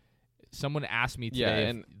someone asked me today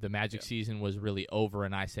if the Magic season was really over,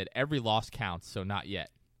 and I said every loss counts, so not yet.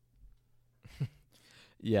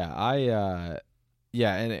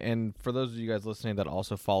 And for those of you guys listening that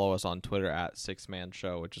also follow us on Twitter at Six Man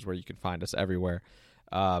Show, which is where you can find us everywhere,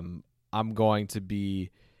 I'm going to be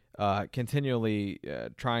continually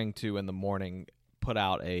trying to in the morning put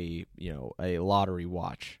out a lottery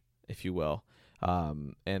watch, if you will,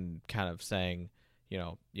 and kind of saying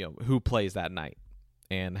who plays that night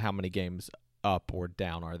and how many games up or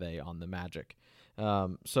down are they on the Magic.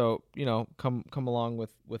 So come along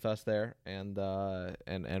with us there and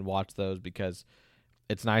watch those, because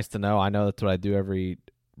it's nice to know. I know that's what I do every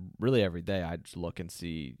day. I just look and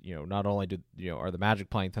see, not only are the Magic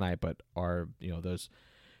playing tonight, but are those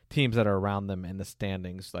teams that are around them in the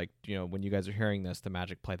standings. Like when you guys are hearing this, the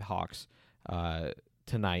Magic play the Hawks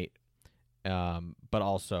tonight, but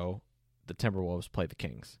also the Timberwolves play the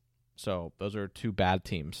Kings. So those are 2 bad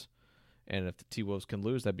teams, and if the T-Wolves can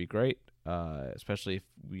lose, that'd be great. Especially if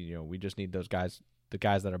we just need those guys, the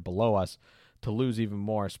guys that are below us, to lose even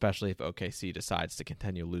more, especially if OKC decides to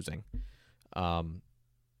continue losing. So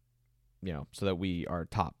that we are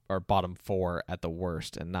bottom 4 at the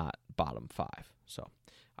worst and not bottom 5. So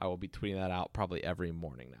I will be tweeting that out probably every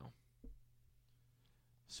morning now.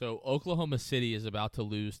 So Oklahoma City is about to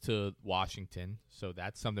lose to Washington, so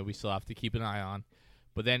that's something we still have to keep an eye on.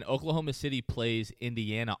 But then Oklahoma City plays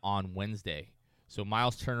Indiana on Wednesday. So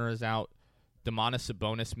Miles Turner is out. Domantas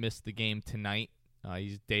Sabonis missed the game tonight.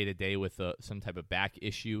 He's day-to-day with some type of back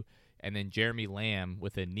issue. And then Jeremy Lamb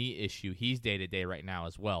with a knee issue. He's day-to-day right now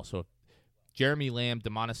as well. So if Jeremy Lamb,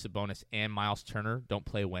 Domantas Sabonis, and Miles Turner don't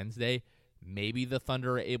play Wednesday, maybe the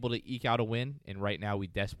Thunder are able to eke out a win. And right now we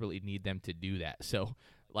desperately need them to do that. So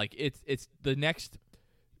it's the next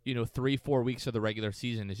 3-4 weeks of the regular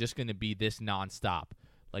season is just going to be this nonstop.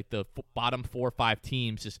 Like the bottom 4 or 5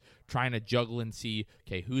 teams just trying to juggle and see,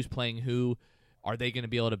 okay, who's playing who? Are they going to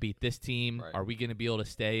be able to beat this team? Right. Are we going to be able to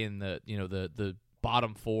stay in the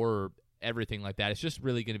bottom 4 or everything like that? It's just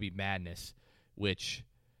really going to be madness, which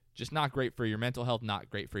just not great for your mental health, not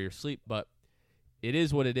great for your sleep. But it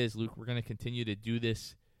is what it is, Luke. We're going to continue to do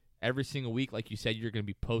this every single week. Like you said, you're going to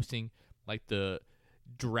be posting like the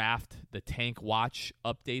draft, the tank watch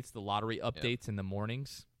updates, the lottery updates in the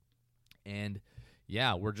mornings, and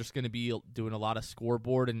yeah, we're just going to be doing a lot of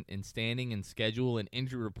scoreboard and standing and schedule and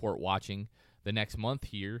injury report watching the next month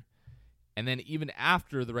here. And then even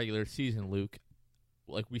after the regular season, Luke,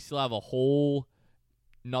 like we still have a whole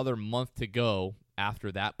another month to go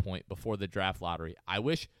after that point before the draft lottery. I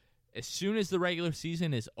wish as soon as the regular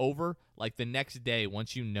season is over, like the next day,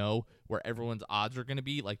 once you know where everyone's odds are going to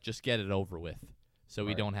be, like just get it over with so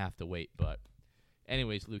we don't have to wait. But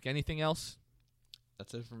anyways, Luke, anything else?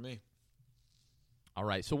 That's it for me. All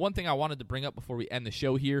right, so one thing I wanted to bring up before we end the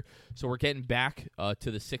show here, so we're getting back to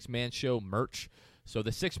the Six Man Show merch. So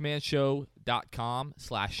the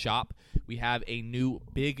sixmanshow.com/shop, we have a new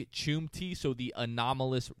Big Choom tee, so the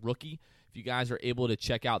anomalous rookie. If you guys are able to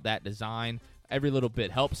check out that design, every little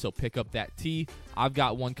bit helps, so pick up that tee. I've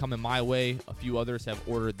got one coming my way. A few others have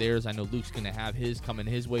ordered theirs. I know Luke's going to have his coming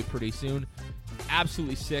his way pretty soon.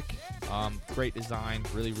 absolutely sick. Great design,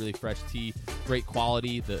 really, really fresh tee. Great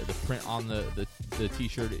quality. The print on the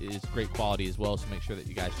t-shirt is great quality as well, so make sure that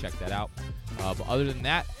you guys check that out. But other than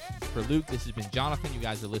that, for Luke, this has been Jonathan. You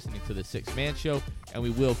guys are listening to the Six Man Show, and we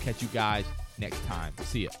will catch you guys next time.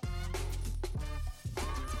 See ya.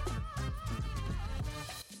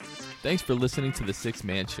 Thanks for listening to the Six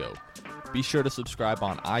Man Show. Be sure to subscribe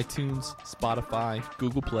on iTunes, Spotify,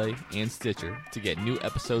 Google Play, and Stitcher to get new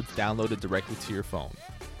episodes downloaded directly to your phone.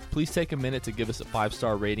 Please take a minute to give us a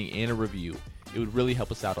 5-star rating and a review. It would really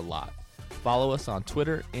help us out a lot. Follow us on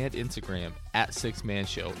Twitter and Instagram at Six Man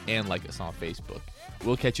Show, and like us on Facebook.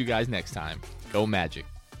 We'll catch you guys next time. Go Magic.